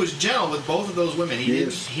 Now he was gentle with both of those women.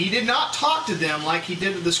 He did not talk to them like he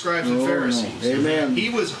did to the scribes and Pharisees. Amen. He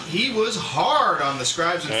was hard on the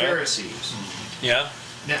scribes and Pharisees. Yeah.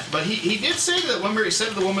 Now, but he did say that when he said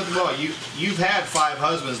to the woman at the well, you've had 5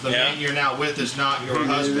 husbands. The man you're now with is not your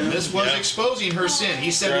husband. This was exposing her sin.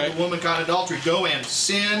 He said to the woman caught in adultery, go and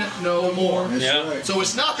sin no more. Right. So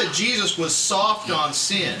it's not that Jesus was soft on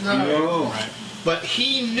sin. No. Right. But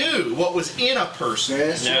he knew what was in a person.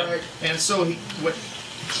 That's right. And so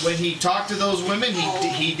when he talked to those women,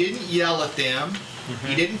 he didn't yell at them.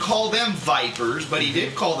 He didn't call them vipers, but he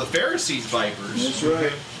did call the Pharisees vipers. That's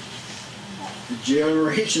right. The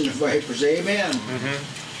generation of vipers. Amen.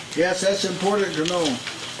 Yes, that's important to know.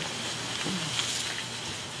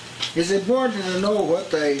 It's important to know what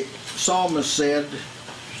the psalmist said.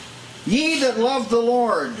 Ye that love the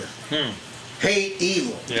Lord hate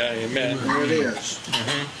evil. Yeah, amen. There it is.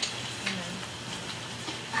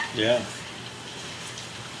 Yeah.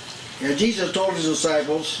 And Jesus told his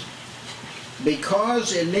disciples,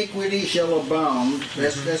 because iniquity shall abound,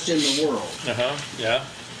 that's in the world. Yeah.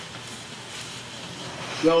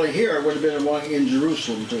 Well, here it would have been among in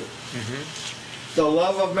Jerusalem too. The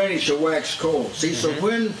love of many shall wax cold. See, so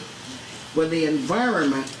when the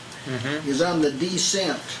environment is on the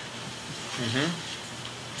descent,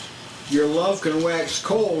 your love can wax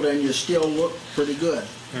cold and you still look pretty good.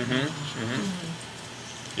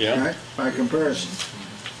 Yeah. Right? By comparison.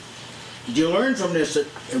 Did you learn from this that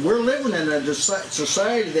we're living in a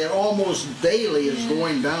society that almost daily is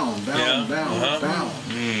going down, down.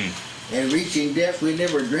 And reaching depth we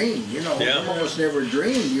never dreamed. You know, we almost never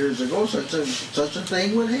dreamed years ago such a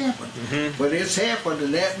thing would happen. But it's happened,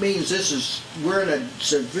 and that means we're in a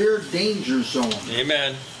severe danger zone.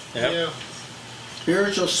 Amen. Yep. Yeah.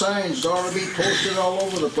 Spiritual signs ought to be posted all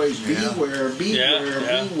over the place. Beware,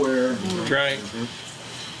 beware, beware. That's right.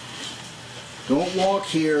 Don't walk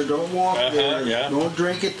here, don't walk there, don't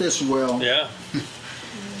drink at this well. Yeah.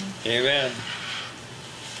 Amen.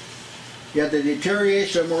 Yet the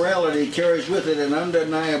deterioration of morality carries with it an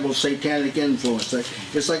undeniable satanic influence.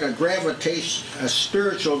 It's like a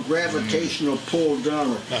spiritual gravitational pull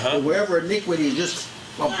downward. Wherever iniquity is just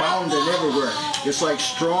abounding everywhere, it's like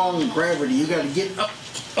strong gravity. You got to get up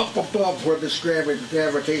above where this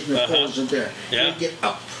gravitational pull isn't there. You got to get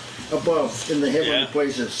up above in the heavenly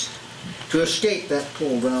places to escape that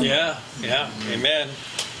pull down. Yeah. Amen.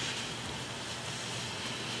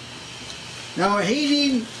 Now,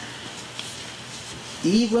 hating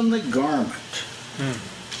even the garment.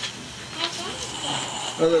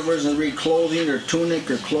 Other versions read clothing or tunic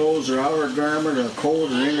or clothes or outer garment or coat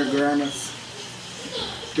or inner garment.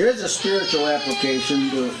 There's a spiritual application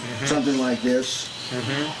to something like this.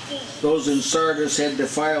 Those in Sardis had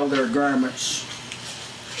defiled their garments.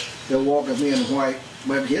 They'll walk with me in white.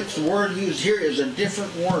 But his word used here is a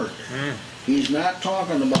different word. He's not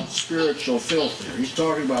talking about spiritual filth here. He's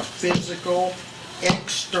talking about physical,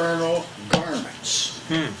 external garments.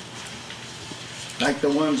 Like the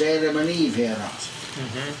ones Adam and Eve had on.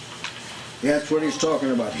 That's what he's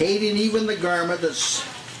talking about. Hating even the garment that's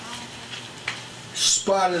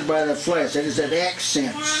spotted by the flesh. That is, that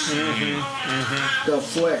accents the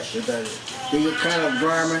flesh. The kind of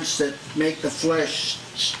garments that make the flesh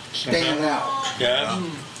stand out. Yeah.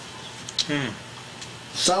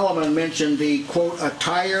 Solomon mentioned the, quote,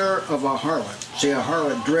 attire of a harlot. See, a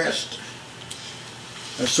harlot dressed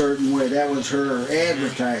a certain way. That was her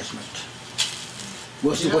advertisement.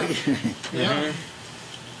 Was the way.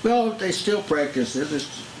 Well, they still practice it. It's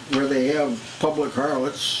where they have public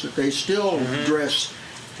harlots. They still dress.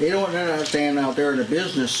 They're not standing out there in a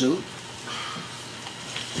business suit.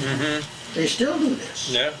 They still do this.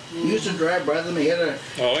 Yeah. You used to drive by them. They had a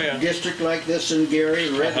district like this in Gary,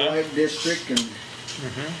 the red light district, and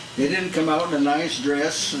they didn't come out in a nice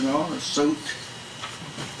dress, you know, a suit.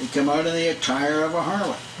 They come out in the attire of a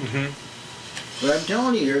harlot. What I'm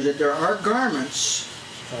telling you here is that there are garments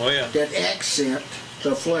that accent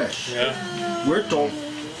the flesh. Yeah. We're told,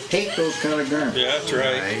 hate those kind of garments. Yeah, that's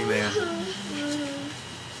right. Amen.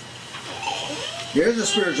 There's a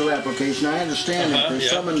spiritual application. I understand that. There's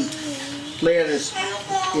some in Laodicea,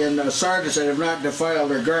 in Sardis, that have not defiled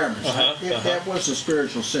their garments. That was a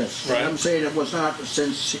spiritual sense. Right. I'm saying it was not the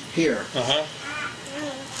sense here.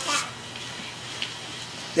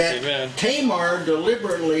 That Amen. Tamar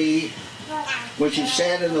deliberately, when she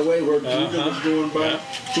sat in the way where Judah was going by,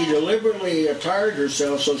 she deliberately attired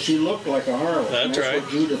herself so she looked like a harlot. That's right. What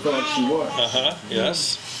Judah thought she was.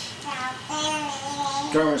 Yes.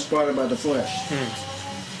 Garments spotted by the flesh.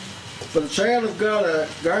 For the child of God,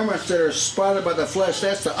 garments that are spotted by the flesh,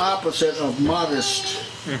 that's the opposite of modest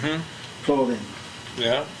clothing.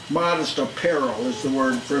 Yeah. Modest apparel is the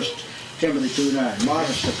word, 1 Timothy 2:9.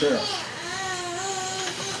 Modest apparel.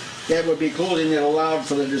 That would be clothing that allowed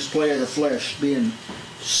for the display of the flesh, being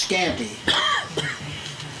scanty.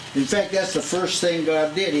 In fact, that's the first thing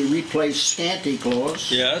God did. He replaced scanty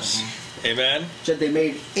clothes. Yes. Amen. Said they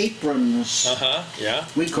made aprons. Yeah.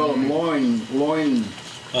 We call them loin.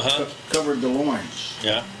 Covered the loins.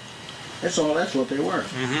 Yeah. That's all. That's what they were.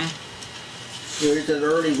 It's an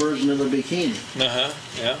early version of a bikini.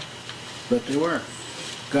 Yeah. But they were.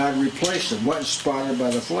 God replaced them. Wasn't spotted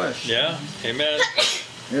by the flesh. Yeah. Amen.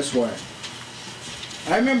 That's why.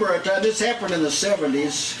 I remember a time, this happened in the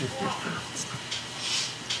 70s,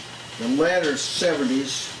 the latter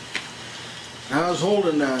 70s. I was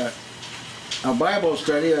holding a Bible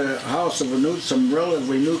study at a house of some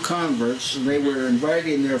relatively new converts, and they were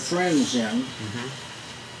inviting their friends in.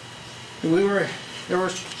 And there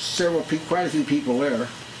were quite a few people there.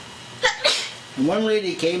 And one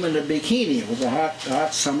lady came in a bikini. It was a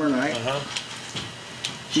hot summer night.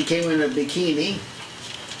 She came in a bikini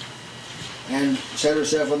and set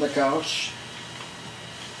herself on the couch.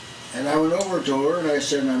 And I went over to her and I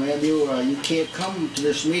said, "Now, ma'am, you can't come to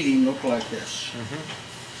this meeting look like this."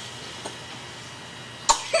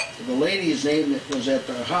 The lady's name that was at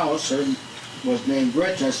the house was named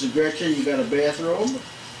Gretchen. I said, "Gretchen, you got a bathrobe?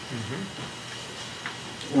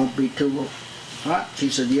 Won't be too hot?" She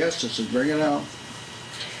said, "Yes." I said, "Bring it out.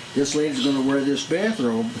 This lady's going to wear this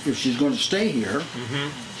bathrobe if she's going to stay here."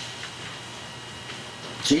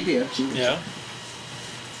 She did.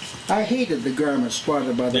 I hated the garments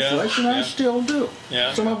spotted by the flesh, and I still do.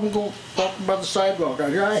 Some of them go walking by the sidewalk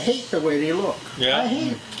out here. I hate the way they look. I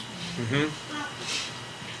hate it.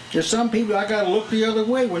 There's some people I got to look the other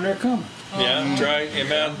way when they're coming. Yeah, that's right.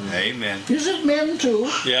 Amen. Amen. Is it men too?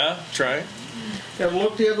 Yeah, that's right. Got to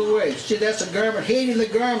look the other way. See, that's a garment. Hating the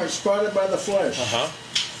garment spotted by the flesh.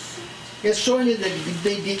 It's showing you the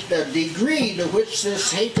degree to which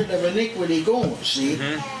this hatred of iniquity goes. See,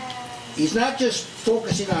 he's not just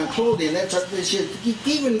focusing on clothing. You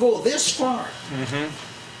even go this far.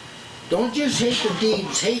 Don't just hate the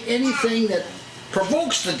deeds. Hate anything that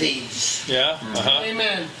provokes the deeds. Yeah.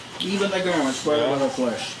 Amen. Even the garments spotted by the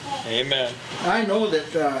flesh. Amen. I know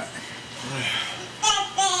that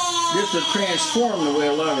this would transform the way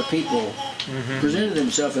a lot of people presented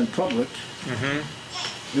themselves in public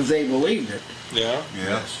if they believed it. Yeah.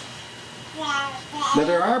 Yes. But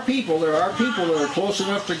there are people that are close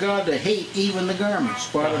enough to God to hate even the garments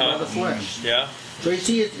spotted by the flesh. Yeah. So you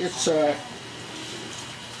see,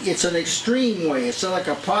 it's an extreme way. It's like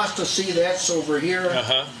apostasy. That's over here.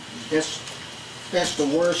 That's the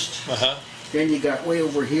worst. Then you got way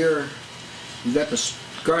over here. You got the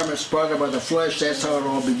garment spotted by the flesh. That's how it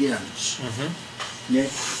all begins. Yeah,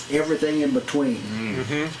 everything in between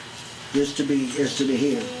is to be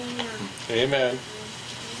hated. Amen.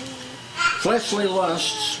 Fleshly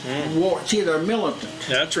lusts, see, they're militant.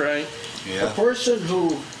 That's right. A person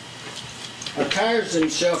who attires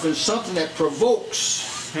himself in something that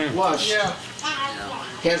provokes lust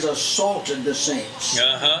has assaulted the saints.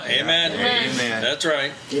 Amen. Amen. That's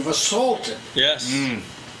right. They've assaulted. Yes.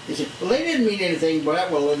 You say, well, they didn't mean anything by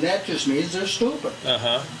it. Well, then that just means they're stupid.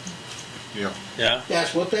 Yeah. Yeah.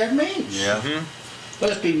 That's what that means. Yeah.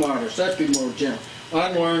 Let's be modest. Let's be more gentle.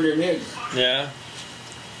 Unlearned and ignorant. Yeah.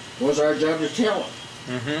 What's our job to tell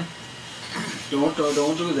them?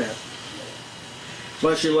 Don't do that.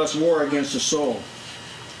 Lest you lust war against the soul.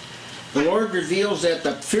 The Lord reveals that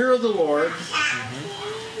the fear of the Lord,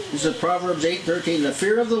 this is Proverbs 8:13, the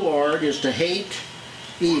fear of the Lord is to hate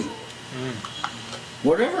evil.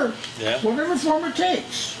 Whatever form it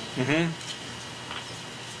takes.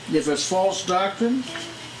 If it's false doctrine,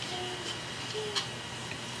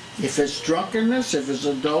 if it's drunkenness, if it's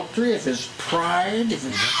adultery, if it's pride, if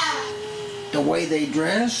it's the way they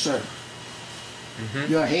dress, or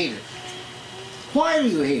you hate it. Why do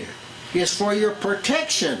you hate it? It's for your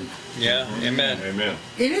protection. Yeah. Amen. Amen.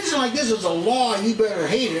 It isn't like this is a law, you better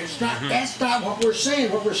hate it. It's not. That's not what we're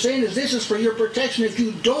saying. What we're saying is this is for your protection. If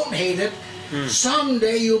you don't hate it,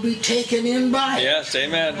 someday you'll be taken in by it. Yes.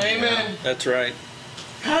 Amen. Amen. That's right.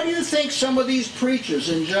 How do you think some of these preachers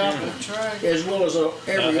in Joplin, as well as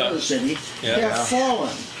every other city, have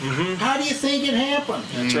fallen? How do you think it happened?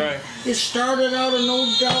 That's right. It started out, and no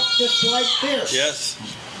doubt, just like this. Yes.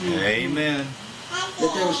 Amen.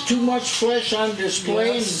 That there was too much flesh on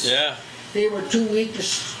display, and Yeah. they were too weak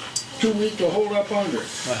to hold up under it.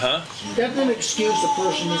 That didn't excuse the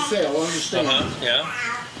person who fell. Understand? Yeah.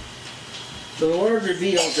 So the Lord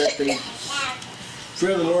reveals that the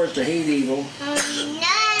fear of the Lord is to hate evil.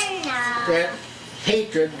 That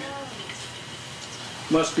hatred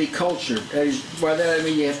must be cultured. By that I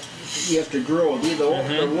mean you have to grow.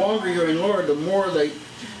 The longer you're in the Lord, the more the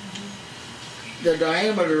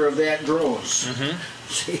diameter of that grows.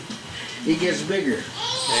 See, it gets bigger.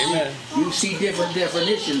 Amen. You see different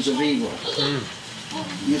definitions of evil.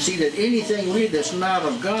 You see that anything really that's not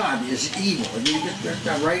of God is evil. And you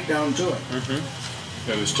get right down to it.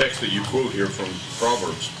 And this text that you quote here from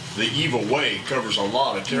Proverbs, the evil way covers a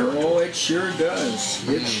lot of territory. Oh, it sure does.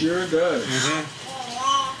 It sure does.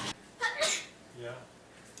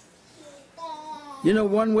 You know,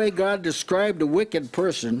 one way God described a wicked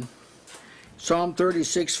person, Psalm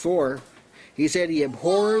 36:4, he said he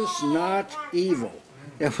abhors not evil.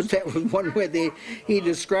 That was one way he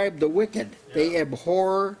described the wicked. They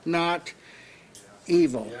abhor not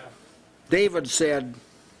evil. David said,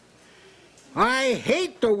 I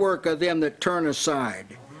hate the work of them that turn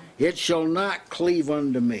aside. It shall not cleave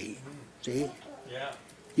unto me. See? Yeah.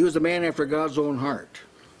 He was a man after God's own heart.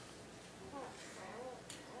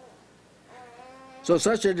 So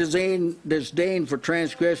such a disdain for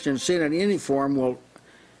transgression and sin in any form will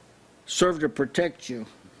serve to protect you.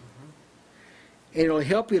 It'll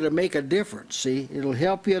help you to make a difference, see? It'll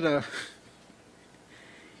help you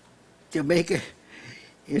to make a...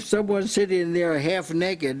 If someone's sitting there half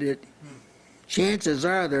naked, chances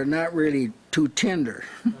are they're not really too tender.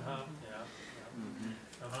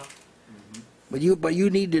 But you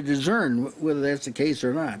need to discern whether that's the case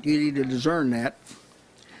or not. You need to discern that.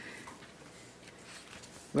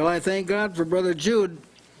 Well, I thank God for Brother Jude,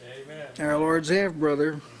 our Lord's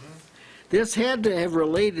half-brother. This had to have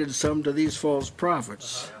related some to these false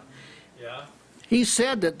prophets. He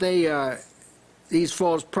said that these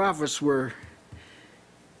false prophets were,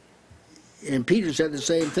 and Peter said the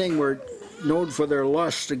same thing, were known for their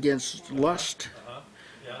lust against lust.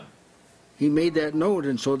 He made that note,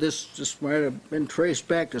 and so this might have been traced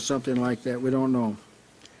back to something like that. We don't know.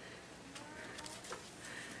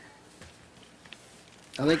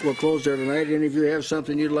 I think we'll close there tonight. Any of you have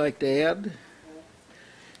something you'd like to add?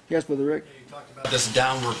 Yes, Brother Rick? You talked about this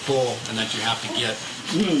downward pull and that you have to get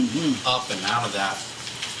up and out of that.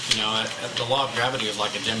 You know, the law of gravity is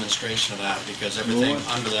like a demonstration of that because everything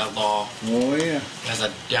under that law has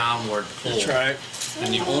a downward pull. That's right.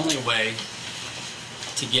 And the only way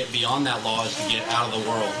to get beyond that law is to get out of the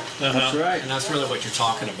world. That's right. And that's really what you're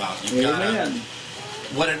talking about. You've got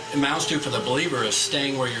what it amounts to for the believer is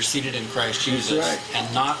staying where you're seated in Christ Jesus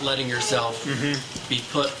and not letting yourself be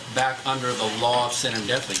put back under the law of sin and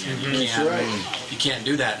death again. You can't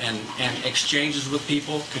do that. And exchanges with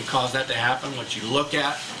people can cause that to happen. What you look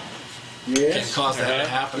at can cause that to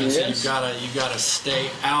happen. And so you've gotta stay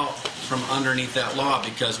out from underneath that law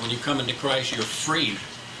because when you come into Christ, you're freed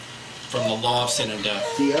from the law of sin and death.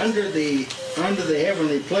 See, under the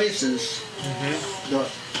heavenly places,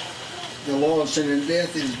 the law of sin and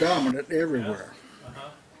death is dominant everywhere.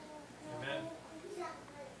 Amen.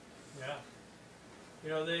 Yeah. You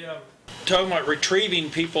know, they talking about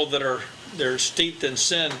retrieving people they're steeped in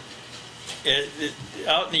sin.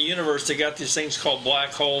 Out in the universe, they got these things called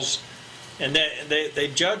black holes, And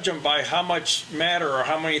they judge them by how much matter or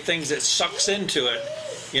how many things it sucks into it,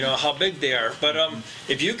 you know, how big they are. But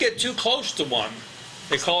if you get too close to one,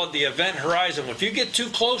 they call it the event horizon. If you get too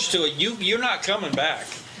close to it, you're not coming back.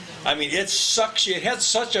 I mean, it sucks you. It has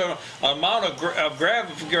such an amount of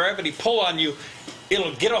gravity pull on you.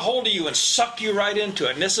 It'll get a hold of you and suck you right into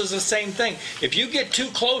it. And this is the same thing. If you get too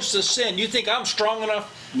close to sin, you think, I'm strong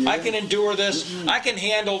enough, I can endure this, I can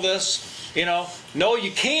handle this. You know, no, you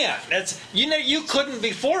can't. That's, you know, you couldn't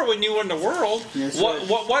before when you were in the world.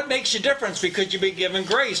 What makes you difference? Because you've been given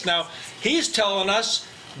grace. Now, he's telling us,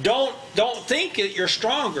 don't think that you're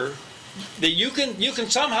stronger. That you can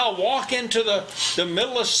somehow walk into the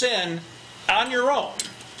middle of sin on your own.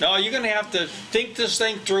 No, you're going to have to think this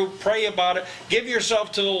thing through, pray about it, give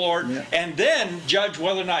yourself to the Lord, and then judge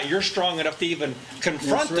whether or not you're strong enough to even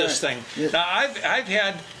confront this thing. Now, I've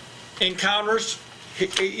had encounters,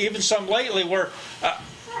 even some lately, where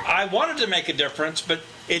I wanted to make a difference, but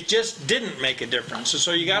it just didn't make a difference. And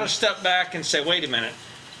so you got to step back and say, wait a minute,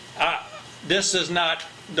 this is not,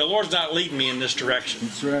 the Lord's not leading me in this direction.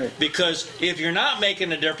 That's right. Because if you're not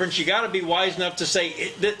making a difference, you got to be wise enough to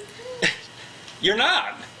say that you're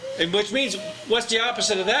not. Which means, what's the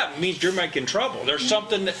opposite of that? It means you're making trouble. There's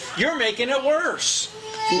something that you're making it worse.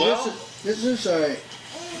 See, well, this is a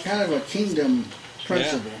kind of a kingdom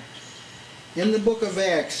principle. In the book of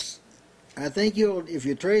Acts, I think if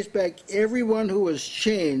you trace back, everyone who was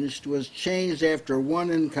changed after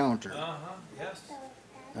one encounter. Yes.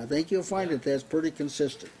 I think you'll find that that's pretty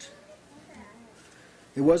consistent.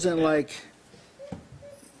 It wasn't like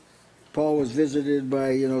Paul was visited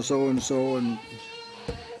by, you know, so and so, and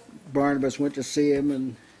Barnabas went to see him,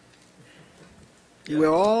 and we're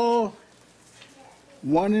all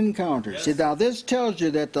one encounter. Yes. See, now this tells you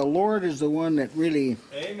that the Lord is the one that really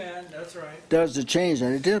Amen. That's right. does the change.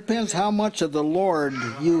 And it depends how much of the Lord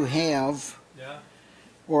you have,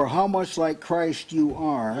 or how much like Christ you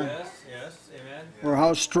are, Yes. Amen. or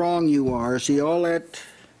how strong you are. See, all that,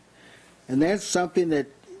 and that's something that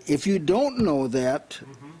if you don't know that,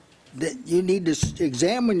 that you need to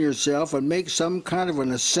examine yourself and make some kind of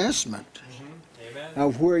an assessment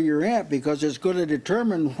of where you're at, because it's going to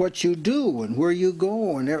determine what you do and where you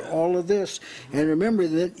go and all of this. And remember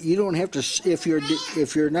that you don't have to, if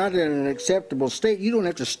you're not in an acceptable state, you don't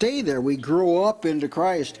have to stay there. We grow up into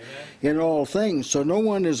Christ in all things, so no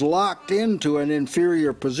one is locked into an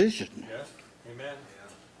inferior position.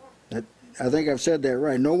 Amen. I think I've said that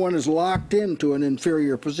right. No one is locked into an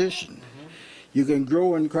inferior position. You can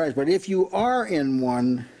grow in Christ, but if you are in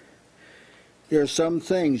one, there are some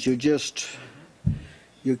things you just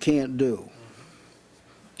you can't do.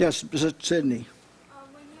 Yes, Sydney.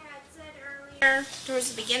 When you had said earlier,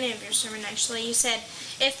 towards the beginning of your sermon, actually, you said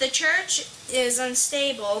if the church is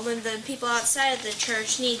unstable, then the people outside of the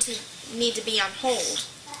church need to be on hold.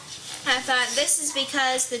 I thought this is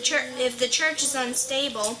because the church, if the church is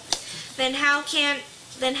unstable, then how can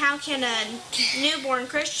newborn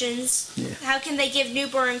Christians, how can they give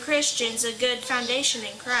newborn Christians a good foundation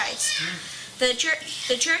in Christ? The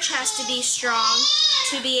church has to be strong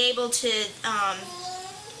to be able to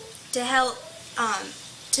help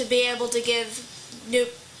to be able to give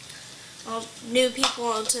new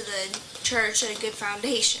people to the church a good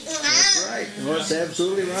foundation. That's right. Well, that's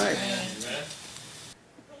absolutely right.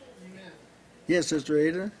 Yes, Sister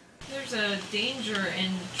Ada? There's a danger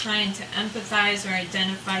in trying to empathize or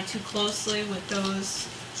identify too closely with those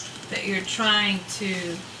that you're trying to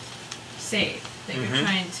save, that you're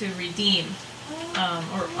trying to redeem,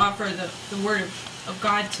 or offer the word of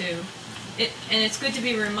God to. And it's good to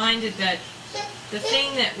be reminded that the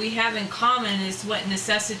thing that we have in common is what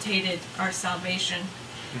necessitated our salvation.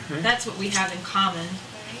 That's what we have in common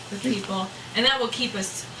with people, and that will keep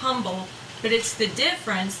us humble. But it's the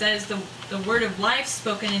difference that is the word of life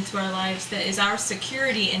spoken into our lives that is our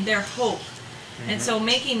security and their hope. And so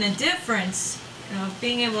making the difference, you know,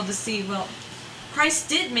 being able to see, well, Christ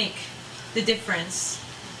did make the difference.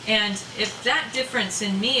 And if that difference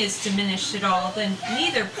in me is diminished at all, then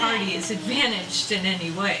neither party is advantaged in any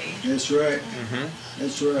way. That's right.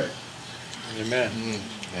 That's right. Amen.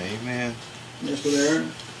 Amen. Yes, Brother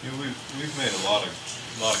Aaron? You know, we've made a lot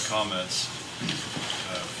of comments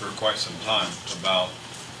for quite some time about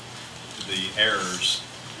the errors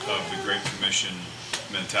of the Great Commission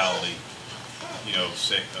mentality, you know,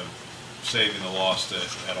 saving the lost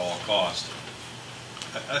at all cost.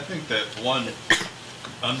 I think that one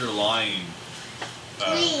underlying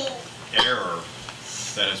error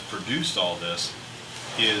that has produced all this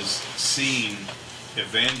is seeing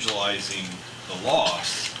evangelizing the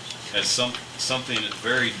lost as something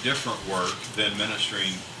very different work than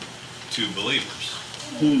ministering to believers.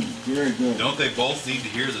 Very good. Don't they both need to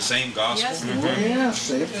hear the same gospel? Yes. Yes,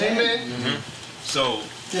 same thing. Amen. So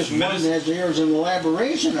Just one has there's an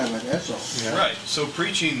elaboration of it, that's all. right. So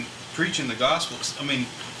preaching the gospel. I mean,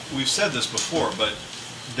 we've said this before, but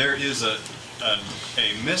there is a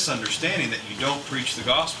misunderstanding that you don't preach the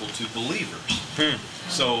gospel to believers.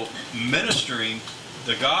 So ministering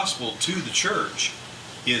the gospel to the church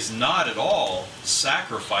is not at all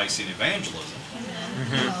sacrificing evangelism.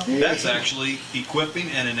 That's actually equipping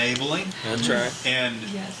and enabling. That's right. And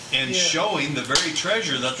Yes. showing the very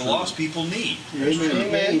treasure that the lost people need.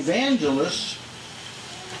 Amen. Evangelists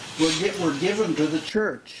were given to the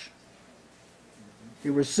church. They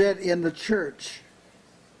were set in the church.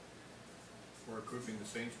 For equipping the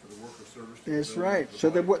saints for the work of service. That's right. So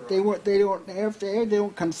they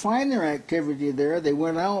don't confine their activity there. They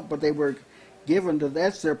went out, but they were given to.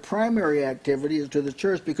 That's their primary activity, is to the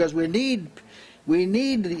church, because we need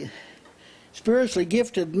spiritually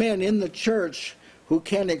gifted men in the church who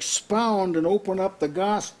can expound and open up the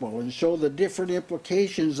gospel and show the different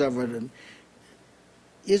implications of it. And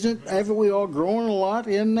haven't we all grown a lot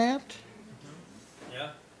in that? Yeah.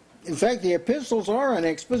 In fact, the epistles are an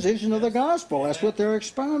exposition of the gospel. That's what they're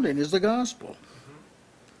expounding, is the gospel.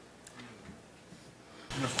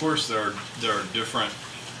 And of course, there are different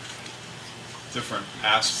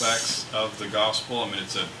aspects of the gospel. I mean,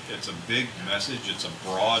 it's a big message. It's a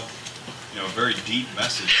broad, very deep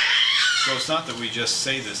message. So it's not that we just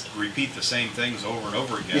repeat the same things over and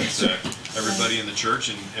over again to everybody in the church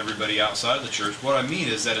and everybody outside of the church. What I mean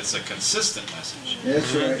is that it's a consistent message.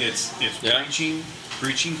 That's right. It's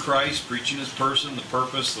preaching Christ, preaching His person, the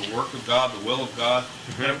purpose, the work of God, the will of God.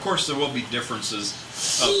 And of course, there will be differences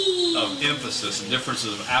of emphasis and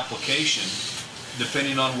differences of application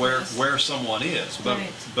depending on where someone is.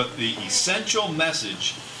 But the essential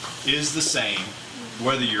message is the same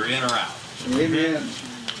whether you're in or out. Amen.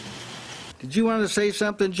 Did you want to say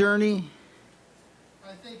something, Journey?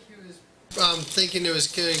 I think he was thinking it was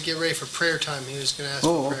going to get ready for prayer time. He was going to ask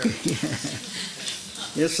Oh, for prayer.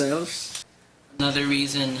 okay. Yes, Alice? Another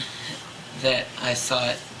reason that I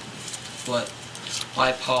thought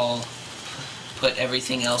why Paul put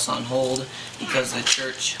everything else on hold, because the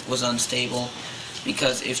church was unstable.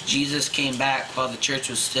 Because if Jesus came back while the church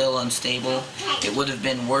was still unstable, it would have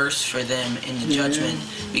been worse for them in the judgment,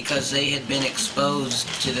 because they had been exposed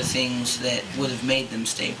to the things that would have made them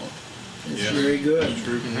stable. That's very good.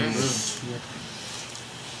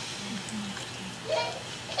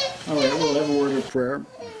 All right, we'll have a word of prayer.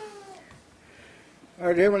 All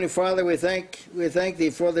right, Heavenly Father, we thank Thee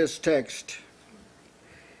for this text.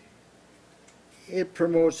 It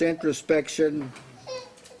promotes introspection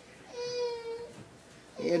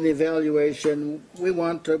and evaluation. We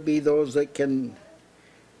want to be those that can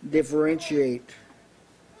differentiate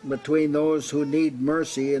between those who need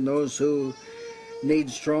mercy and those who need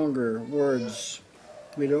stronger words.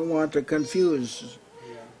 We don't want to confuse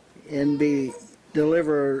and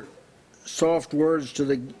deliver soft words to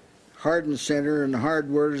the hardened sinner and hard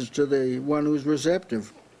words to the one who's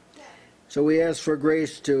receptive. So we ask for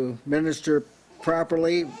grace to minister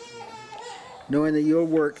properly, knowing that You'll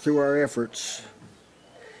work through our efforts.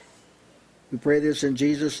 We pray this in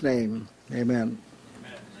Jesus' name. Amen.